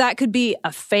 So that could be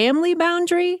a family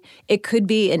boundary. It could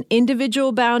be an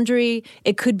individual boundary.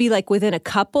 It could be like within a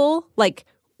couple. Like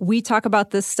we talk about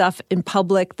this stuff in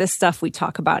public, this stuff we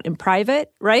talk about in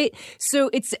private, right? So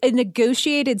it's a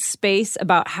negotiated space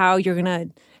about how you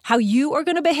are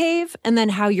going to behave and then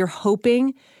how you're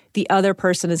hoping the other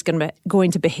person is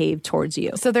going to behave towards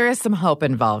you. So there is some hope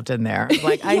involved in there.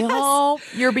 Like, yes. I hope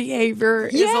your behavior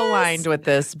is aligned with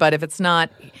this, but if it's not,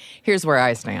 here's where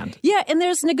I stand. Yeah, and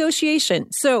there's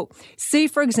negotiation. So say,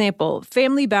 for example,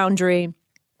 family boundary.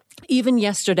 Even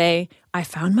yesterday, I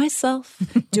found myself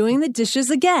doing the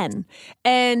dishes again.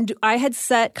 And I had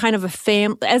set kind of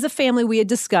as a family, we had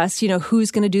discussed, who's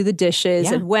going to do the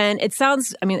dishes and when. It's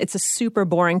a super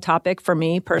boring topic for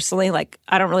me personally. Like,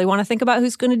 I don't really want to think about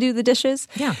who's going to do the dishes.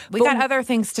 Yeah, we got other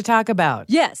things to talk about.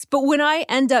 Yes, but when I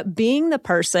end up being the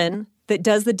person that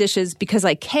does the dishes because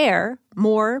I care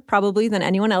more probably than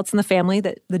anyone else in the family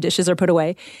that the dishes are put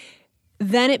away,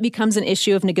 then it becomes an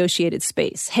issue of negotiated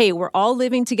space. Hey, we're all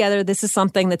living together. This is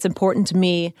something that's important to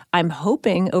me. I'm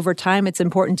hoping over time it's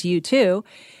important to you too.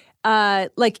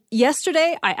 Like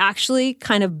yesterday, I actually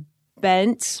kind of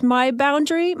bent my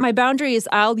boundary. My boundary is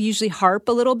I'll usually harp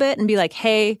a little bit and be like,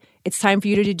 hey, it's time for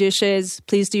you to do dishes.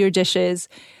 Please do your dishes.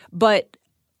 But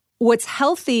what's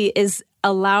healthy is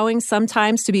allowing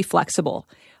sometimes to be flexible.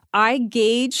 I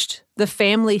gauged the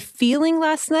family feeling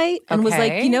last night and was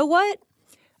like, you know what?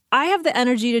 I have the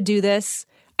energy to do this.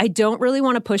 I don't really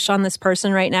want to push on this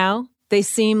person right now. They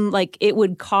seem like it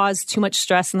would cause too much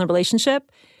stress in the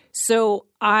relationship. So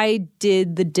I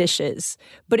did the dishes.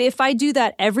 But if I do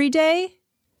that every day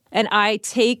and I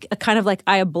take a kind of like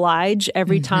I oblige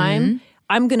every time,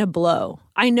 I'm going to blow.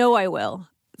 I know I will.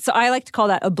 So I like to call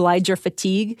that obliger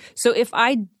fatigue. So if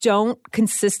I don't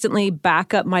consistently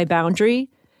back up my boundary,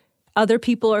 other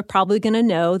people are probably going to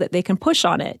know that they can push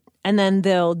on it. And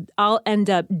then I'll end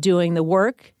up doing the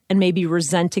work and maybe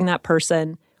resenting that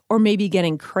person or maybe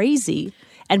getting crazy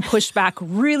and push back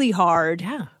really hard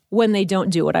when they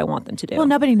don't do what I want them to do. Well,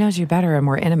 nobody knows you better and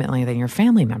more intimately than your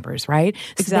family members, right?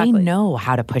 So Exactly. they know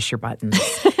how to push your buttons.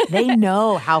 They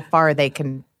know how far they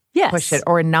can push it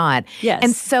or not. Yes.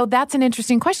 And so that's an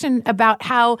interesting question about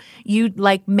how you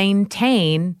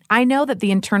maintain. I know that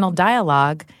the internal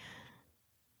dialogue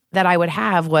that I would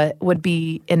have would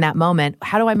be in that moment,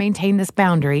 how do I maintain this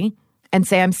boundary and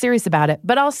say I'm serious about it?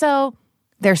 But also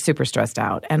they're super stressed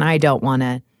out and I don't want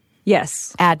to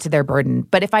add to their burden.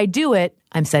 But if I do it,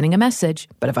 I'm sending a message.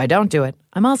 But if I don't do it,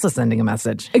 I'm also sending a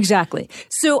message. Exactly.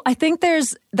 So I think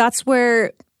that's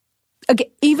where, again,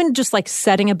 even just like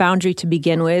setting a boundary to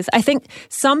begin with, I think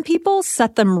some people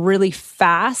set them really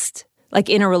fast, like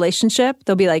in a relationship.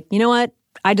 They'll be like, you know what?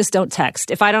 I just don't text.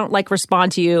 If I don't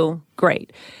respond to you,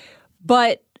 great.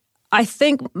 But I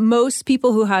think most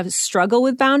people who have struggle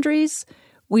with boundaries,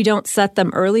 we don't set them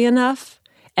early enough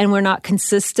and we're not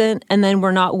consistent and then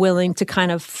we're not willing to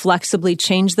kind of flexibly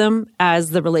change them as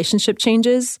the relationship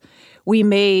changes. We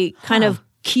may kind of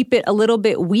keep it a little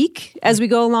bit weak as we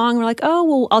go along. We're like, oh,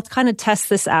 well, I'll kind of test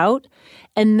this out.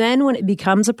 And then when it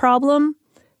becomes a problem,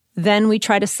 then we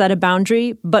try to set a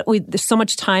boundary. But there's so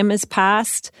much time has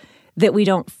passed that we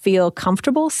don't feel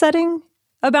comfortable setting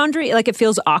a boundary. Like it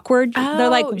feels awkward. They're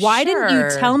like, why didn't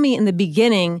you tell me in the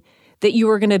beginning that you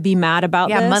were going to be mad about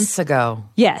this? Yeah, months ago.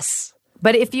 Yes.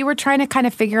 But if you were trying to kind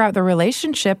of figure out the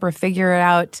relationship or figure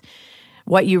out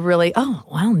what you really,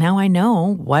 now I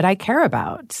know what I care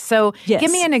about. So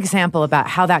give me an example about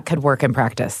how that could work in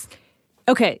practice.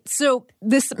 Okay, so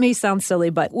this may sound silly,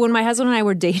 but when my husband and I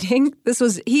were dating,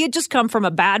 he had just come from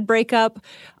a bad breakup.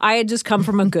 I had just come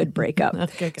from a good breakup.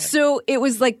 Okay, good. So it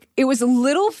was a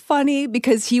little funny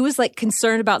because he was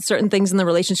concerned about certain things in the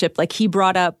relationship. Like he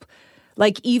brought up,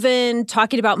 even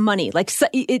talking about money.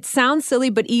 It sounds silly,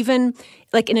 but even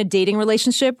in a dating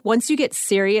relationship, once you get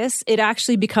serious, it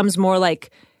actually becomes more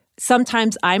like,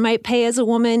 sometimes I might pay as a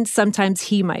woman, sometimes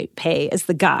he might pay as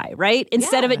the guy, right?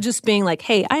 Instead of it just being like,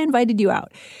 hey, I invited you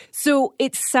out. So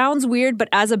it sounds weird, but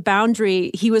as a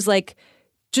boundary, he was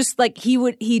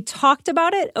he talked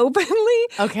about it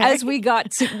openly as we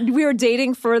were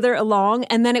dating further along.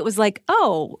 And then it was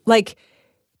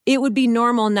it would be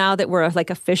normal now that we're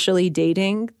officially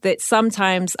dating that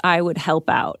sometimes I would help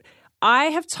out. I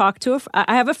have talked to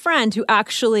I have a friend who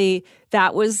actually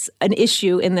that was an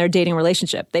issue in their dating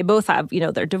relationship. They both have,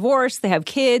 they're divorced, they have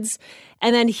kids.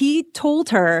 And then he told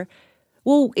her,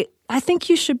 well, I think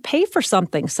you should pay for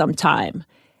something sometime.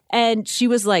 And she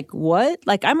was like, what?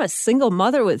 I'm a single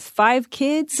mother with 5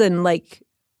 kids and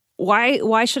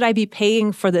why should I be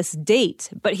paying for this date?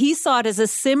 But he saw it as a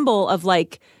symbol of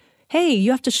hey,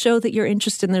 you have to show that you're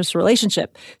interested in this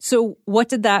relationship. So what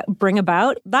did that bring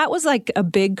about? That was a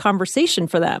big conversation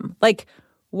for them.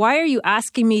 Why are you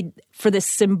asking me for this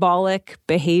symbolic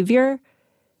behavior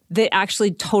that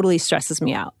actually totally stresses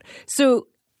me out? So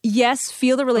yes,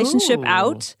 feel the relationship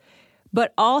out,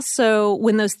 but also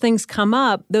when those things come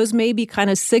up, those may be kind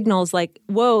of signals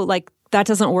whoa, that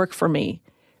doesn't work for me.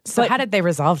 So how did they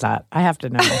resolve that? I have to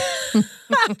know.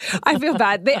 I feel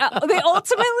bad. They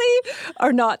ultimately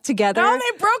are not together. Oh,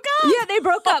 they broke up? Yeah, they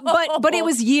broke up. But it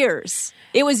was years.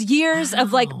 It was years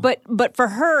of but for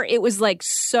her, it was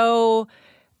so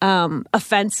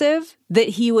offensive that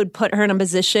he would put her in a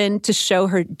position to show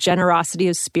her generosity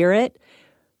of spirit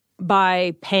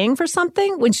by paying for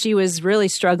something when she was really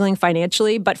struggling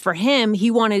financially. But for him,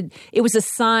 it was a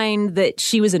sign that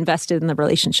she was invested in the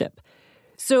relationship.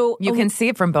 So you can see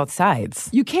it from both sides.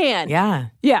 You can. Yeah.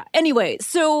 Yeah. Anyway,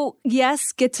 so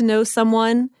yes, get to know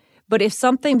someone. But if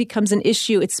something becomes an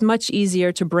issue, it's much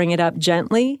easier to bring it up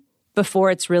gently before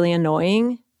it's really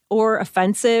annoying or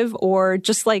offensive or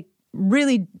just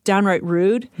really downright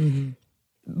rude. Mm-hmm.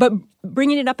 But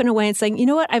bringing it up in a way and saying, you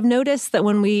know what, I've noticed that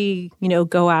when we,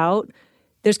 go out,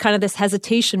 there's kind of this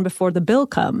hesitation before the bill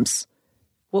comes.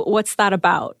 What's that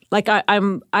about?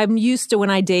 I'm used to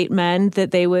when I date men that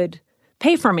they would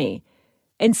pay for me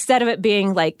instead of it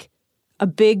being a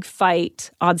big fight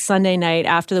on Sunday night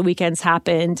after the weekend's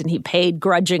happened and he paid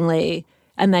grudgingly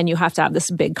and then you have to have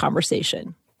this big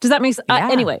conversation. Does that make sense?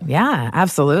 Anyway. Yeah,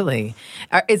 absolutely.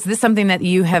 Is this something that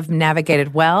you have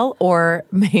navigated well, or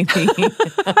maybe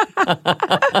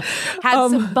had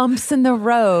some bumps in the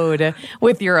road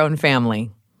with your own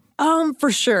family?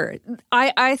 For sure.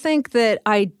 I think that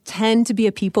I tend to be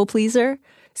a people pleaser.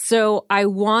 So I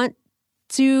want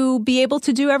to be able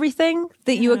to do everything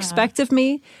that you expect of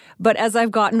me. But as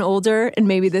I've gotten older, and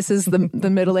maybe this is the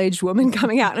middle-aged woman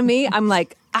coming out of me, I'm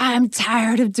like, I'm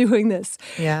tired of doing this.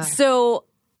 Yeah. So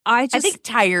I think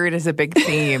tired is a big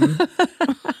theme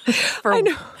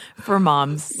for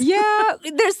moms. Yeah,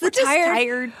 there's the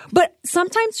tired. But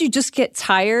sometimes you just get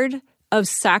tired of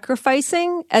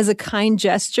sacrificing as a kind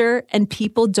gesture, and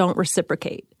people don't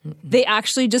reciprocate. They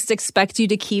actually just expect you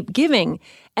to keep giving.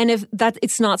 And if that,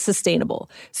 it's not sustainable.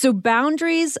 So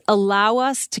boundaries allow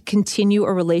us to continue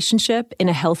a relationship in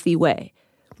a healthy way.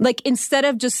 Like, instead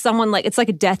of just someone like, it's like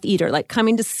a Death Eater, like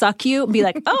coming to suck you and be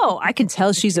like, oh, I can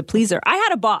tell she's a pleaser. I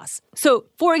had a boss. So,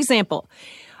 for example,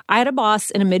 I had a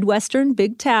boss in a Midwestern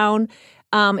big town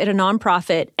at a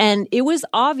nonprofit, and it was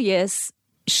obvious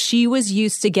she was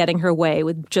used to getting her way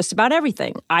with just about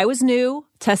everything. I was new,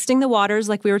 testing the waters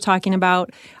like we were talking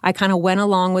about. I kind of went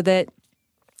along with it.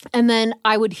 And then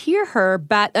I would hear her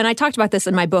and I talked about this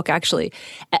in my book, actually.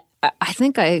 I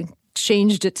think I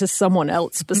changed it to someone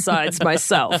else besides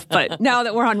myself. But now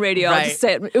that we're on radio, I'll just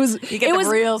say it. You get the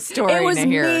real story. It was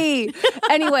me.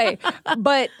 Anyway,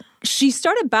 but she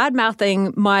started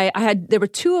bad-mouthing there were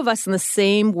two of us in the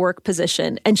same work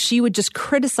position, and she would just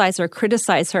criticize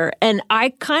her. And I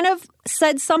kind of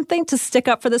said something to stick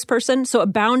up for this person. So a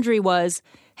boundary was,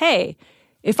 hey,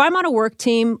 if I'm on a work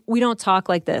team, we don't talk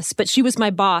like this. But she was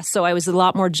my boss, so I was a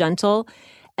lot more gentle.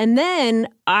 And then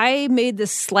I made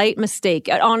this slight mistake.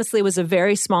 Honestly, it was a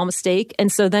very small mistake.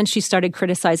 And so then she started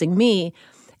criticizing me.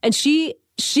 And she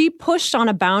pushed on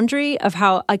a boundary of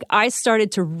how, like, I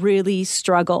started to really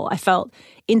struggle. I felt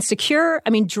insecure. I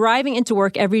mean, driving into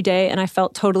work every day, and I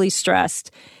felt totally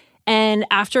stressed. And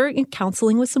after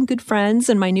counseling with some good friends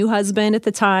and my new husband at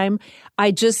the time, I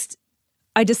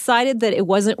decided that it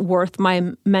wasn't worth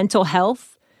my mental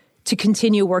health to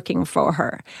continue working for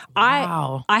her.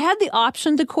 Wow. I had the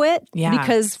option to quit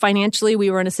because financially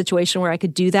we were in a situation where I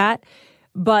could do that.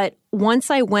 But once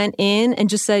I went in and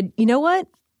just said, you know what?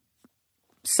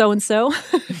 So-and-so,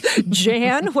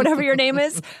 Jan, whatever your name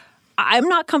is, I'm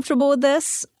not comfortable with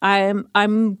this. I'm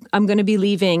going to be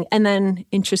leaving. And then,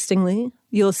 interestingly,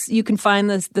 you can find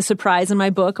the surprise in my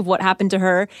book of what happened to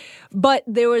her. But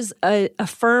there was a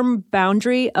firm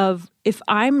boundary of, if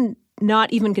I'm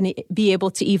not even going to be able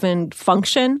to even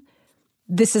function,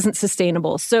 this isn't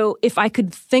sustainable. So if I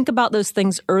could think about those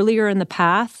things earlier in the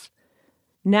path,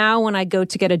 now when I go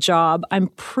to get a job, I'm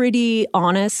pretty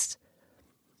honest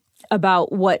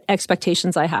about what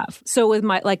expectations I have. So with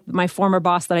my former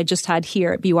boss that I just had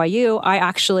here at BYU, I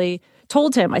actually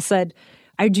told him, I said,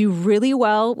 I do really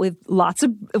well with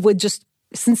with just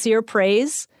sincere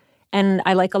praise, and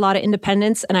I like a lot of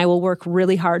independence, and I will work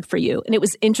really hard for you. And it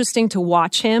was interesting to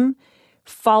watch him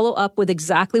follow up with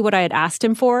exactly what I had asked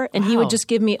him for, and he would just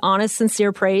give me honest,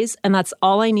 sincere praise, and that's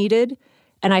all I needed.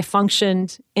 And I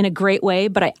functioned in a great way,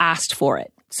 but I asked for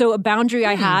it. So a boundary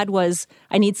I had was,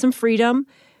 I need some freedom,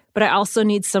 but I also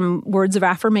need some words of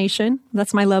affirmation.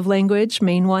 That's my love language,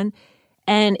 main one.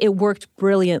 And it worked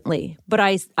brilliantly. But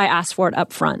I asked for it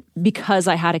up front because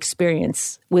I had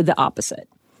experience with the opposite.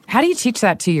 How do you teach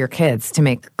that to your kids, to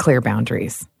make clear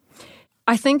boundaries?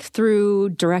 I think through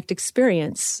direct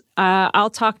experience. I'll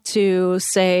talk to,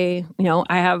 say,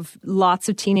 I have lots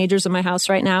of teenagers in my house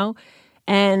right now.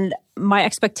 And my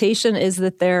expectation is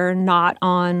that they're not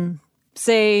on,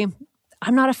 say,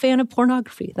 I'm not a fan of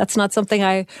pornography. That's not something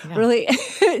I really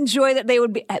enjoy that they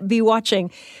would be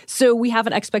watching. So we have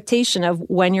an expectation of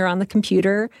when you're on the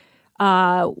computer,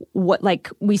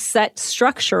 we set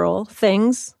structural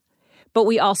things, but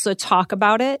we also talk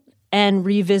about it and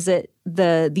revisit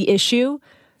the issue,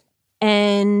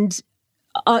 and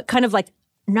kind of like,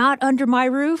 not under my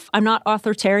roof. I'm not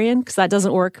authoritarian because that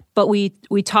doesn't work, but we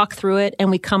talk through it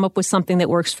and we come up with something that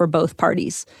works for both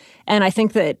parties. And I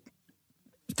think that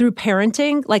through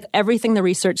parenting, like everything the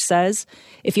research says,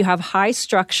 if you have high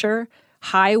structure,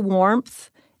 high warmth,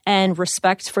 and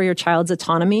respect for your child's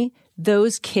autonomy,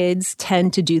 those kids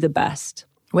tend to do the best.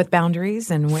 With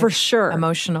boundaries and with for sure.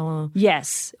 Emotional.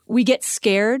 Yes. We get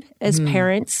scared as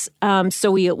parents,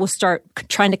 so we will start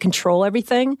trying to control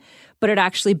everything, but it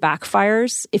actually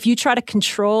backfires. If you try to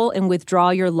control and withdraw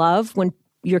your love when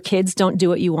your kids don't do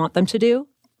what you want them to do,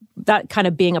 that kind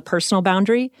of being a personal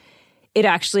boundary, it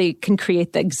actually can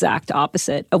create the exact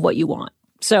opposite of what you want.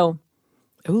 So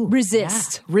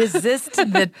resist. Yeah. Resist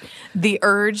the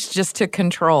urge just to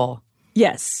control.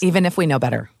 Yes. Even if we know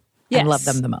better Yes. and love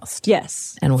them the most.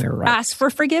 Yes. And we're right. Ask for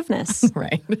forgiveness.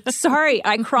 Right. Sorry,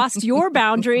 I crossed your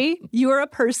boundary. You're a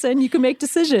person. You can make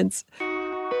decisions.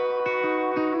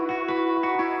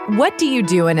 What do you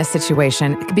do in a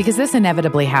situation, because this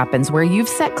inevitably happens, where you've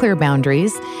set clear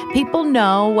boundaries, people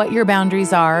know what your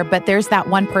boundaries are, but there's that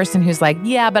one person who's like,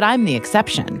 yeah, but I'm the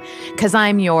exception because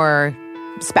I'm your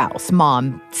spouse,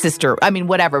 mom, sister, I mean,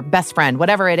 whatever, best friend,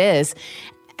 whatever it is.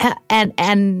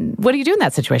 And what do you do in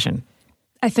that situation?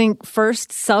 I think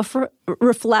first,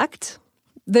 self-reflect.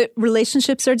 The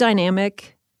relationships are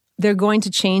dynamic. They're going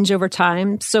to change over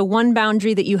time. So one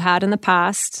boundary that you had in the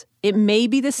past, it may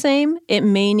be the same. It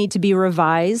may need to be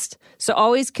revised. So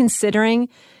always considering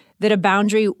that a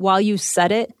boundary, while you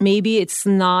set it, maybe it's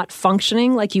not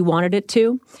functioning like you wanted it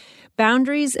to.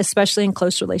 Boundaries, especially in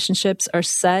close relationships, are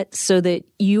set so that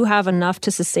you have enough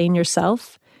to sustain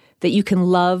yourself, that you can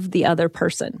love the other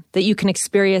person, that you can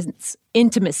experience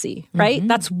intimacy, right? Mm-hmm.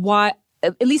 That's why,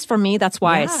 at least for me, that's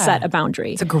why I set a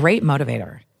boundary. It's a great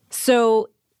motivator. So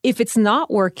if it's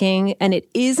not working and it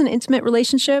is an intimate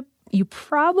relationship, you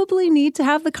probably need to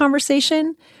have the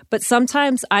conversation. But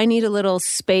sometimes I need a little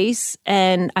space,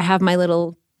 and I have my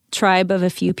little tribe of a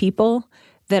few people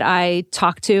that I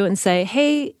talk to and say,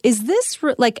 hey, is this,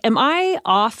 am I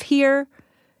off here?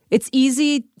 It's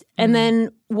easy. And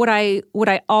then what I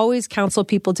always counsel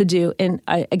people to do, and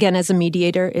again, as a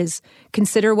mediator, is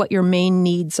consider what your main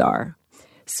needs are.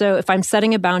 So if I'm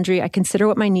setting a boundary, I consider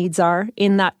what my needs are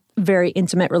in that very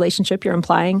intimate relationship you're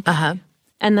implying. Uh-huh.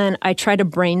 And then I try to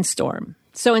brainstorm.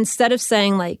 So instead of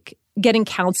saying getting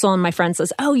counsel and my friend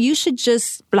says, oh, you should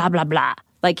just blah, blah, blah.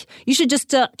 You should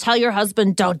just tell your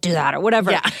husband, don't do that or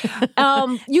whatever.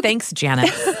 Yeah. Thanks,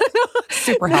 Janet.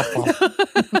 Super helpful.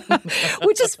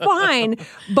 Which is fine.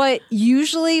 But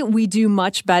usually we do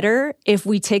much better if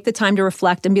we take the time to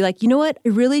reflect and be like, you know what? I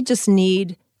really just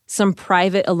need some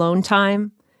private alone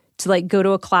time to go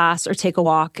to a class or take a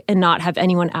walk and not have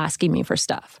anyone asking me for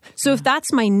stuff. So if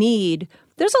that's my need,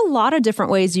 there's a lot of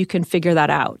different ways you can figure that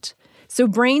out. So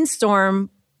brainstorm,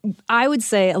 I would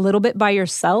say, a little bit by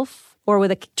yourself or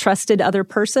with a trusted other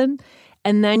person,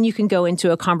 and then you can go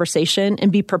into a conversation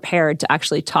and be prepared to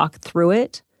actually talk through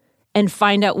it and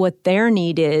find out what their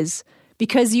need is,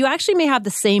 because you actually may have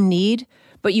the same need,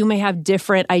 but you may have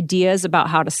different ideas about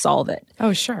how to solve it.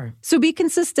 Oh, sure. So be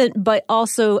consistent, but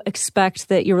also expect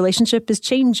that your relationship is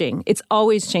changing. It's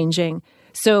always changing.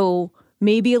 So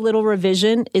maybe a little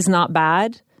revision is not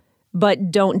bad,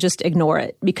 but don't just ignore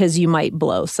it because you might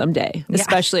blow someday,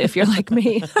 especially if you're like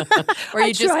me. Or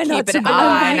you just keep it,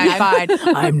 I'm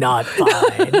fine. I'm not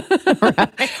fine.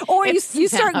 Right? Or you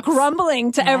start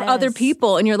grumbling to other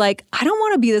people and you're like, I don't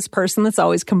want to be this person that's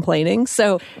always complaining.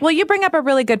 So, well, you bring up a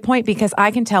really good point, because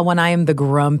I can tell when I am the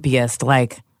grumpiest, why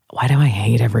do I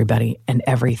hate everybody and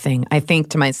everything? I think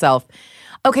to myself,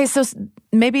 okay, so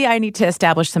maybe I need to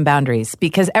establish some boundaries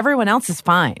because everyone else is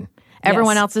fine.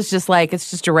 Everyone else is just it's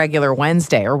just a regular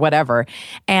Wednesday or whatever.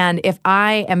 And if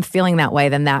I am feeling that way,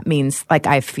 then that means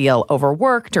I feel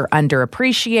overworked or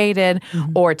underappreciated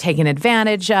or taken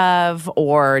advantage of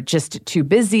or just too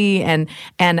busy. And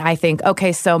I think,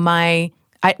 okay, so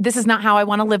this is not how I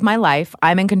want to live my life.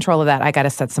 I'm in control of that. I got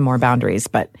to set some more boundaries.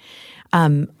 But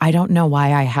I don't know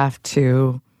why I have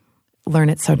to learn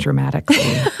it so dramatically.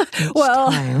 Well,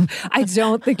 I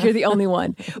don't think you're the only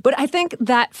one. But I think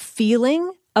that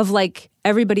feeling of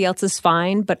everybody else is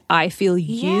fine, but I feel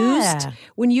used.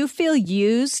 When you feel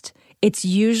used, it's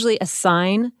usually a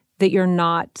sign that you're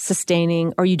not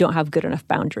sustaining or you don't have good enough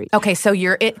boundaries. Okay, so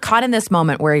you're caught in this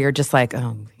moment where you're just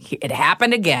oh, it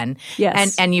happened again.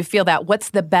 Yes. And you feel that.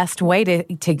 What's the best way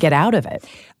to get out of it?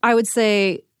 I would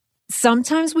say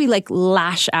sometimes we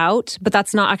lash out, but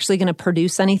that's not actually going to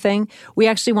produce anything. We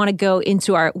actually want to go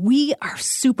into we are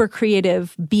super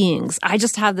creative beings. I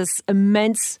just have this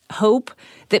immense hope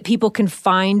that people can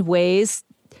find ways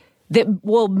that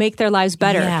will make their lives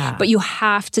better. Yeah. But you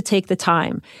have to take the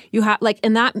time. You have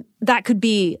and that could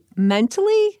be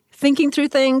mentally thinking through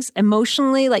things,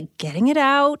 emotionally, getting it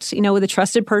out, with a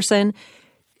trusted person.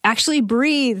 Actually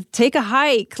breathe, take a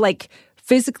hike,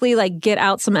 physically get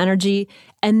out some energy,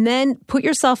 and then put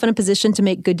yourself in a position to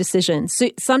make good decisions. So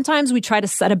sometimes we try to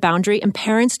set a boundary, and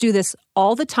parents do this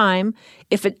all the time,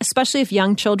 especially if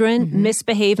young children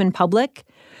misbehave in public.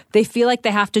 They feel like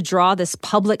they have to draw this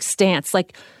public stance,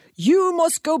 you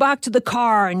must go back to the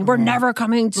car and we're never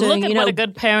coming to, Look at what a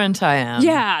good parent I am.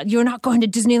 Yeah, you're not going to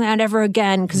Disneyland ever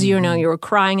again because, you were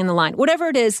crying in the line. Whatever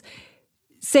it is,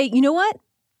 say, you know what?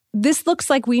 This looks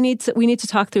like we need to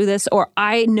talk through this, or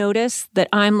I notice that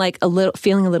I'm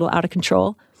feeling a little out of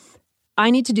control. I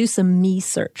need to do some me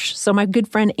search. So my good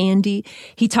friend Andy,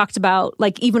 he talked about,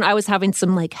 like, even I was having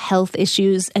some like health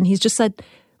issues, and he's just said,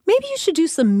 maybe you should do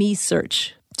some me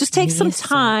search. Just take some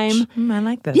time. I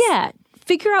like this. Yeah.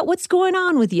 Figure out what's going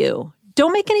on with you.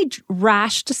 Don't make any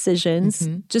rash decisions.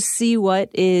 Just see what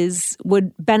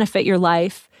would benefit your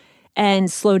life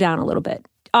and slow down a little bit.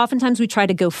 Oftentimes we try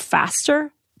to go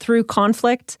faster through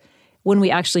conflict when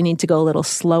we actually need to go a little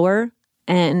slower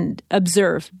and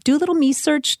observe. Do a little me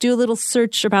search. Do a little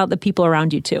search about the people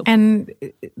around you too. And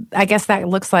I guess that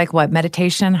looks like what?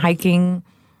 Meditation, hiking,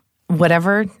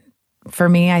 whatever. For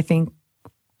me, I think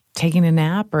taking a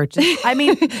nap or just, I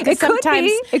mean, It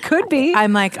could be.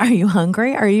 I'm like, are you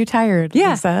hungry? Are you tired?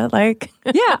 Yeah. Lisa? Like,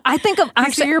 Yeah, I think of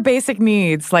actually your basic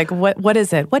needs. Like, what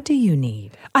is it? What do you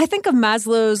need? I think of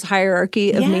Maslow's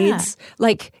hierarchy of needs.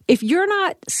 Like, if you're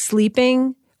not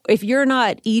sleeping, if you're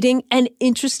not eating, and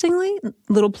interestingly,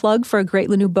 little plug for a great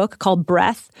new book called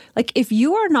Breath. Like, if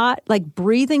you are not like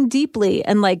breathing deeply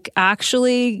and like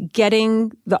actually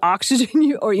getting the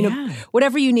oxygen or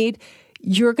whatever you need,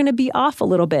 you're going to be off a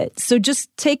little bit. So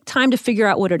just take time to figure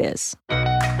out what it is.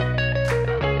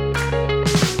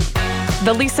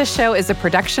 The Lisa Show is a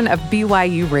production of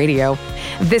BYU Radio.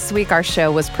 This week, our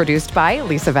show was produced by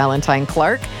Lisa Valentine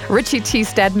Clark, Richie T.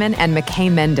 Stedman, and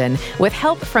McKay Menden, with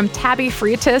help from Tabby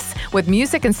Freitas, with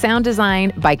music and sound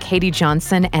design by Katie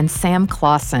Johnson and Sam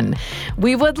Clausen.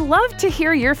 We would love to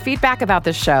hear your feedback about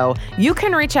the show. You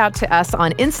can reach out to us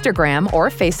on Instagram or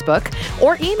Facebook,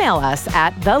 or email us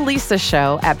at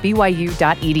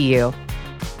thelisashow@byu.edu.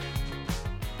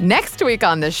 Next week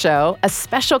on the show, a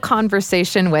special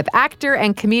conversation with actor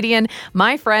and comedian,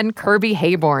 my friend Kirby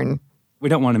Hayborn. We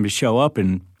don't want him to show up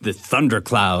and the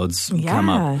thunderclouds come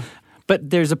up.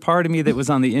 But there's a part of me that was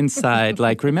on the inside,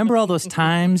 like, remember all those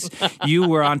times you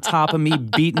were on top of me,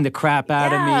 beating the crap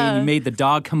out of me, and you made the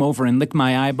dog come over and lick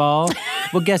my eyeball?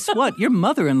 Well, guess what? Your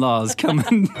mother-in-law is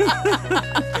coming.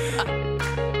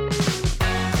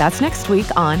 That's next week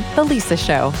on The Lisa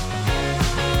Show.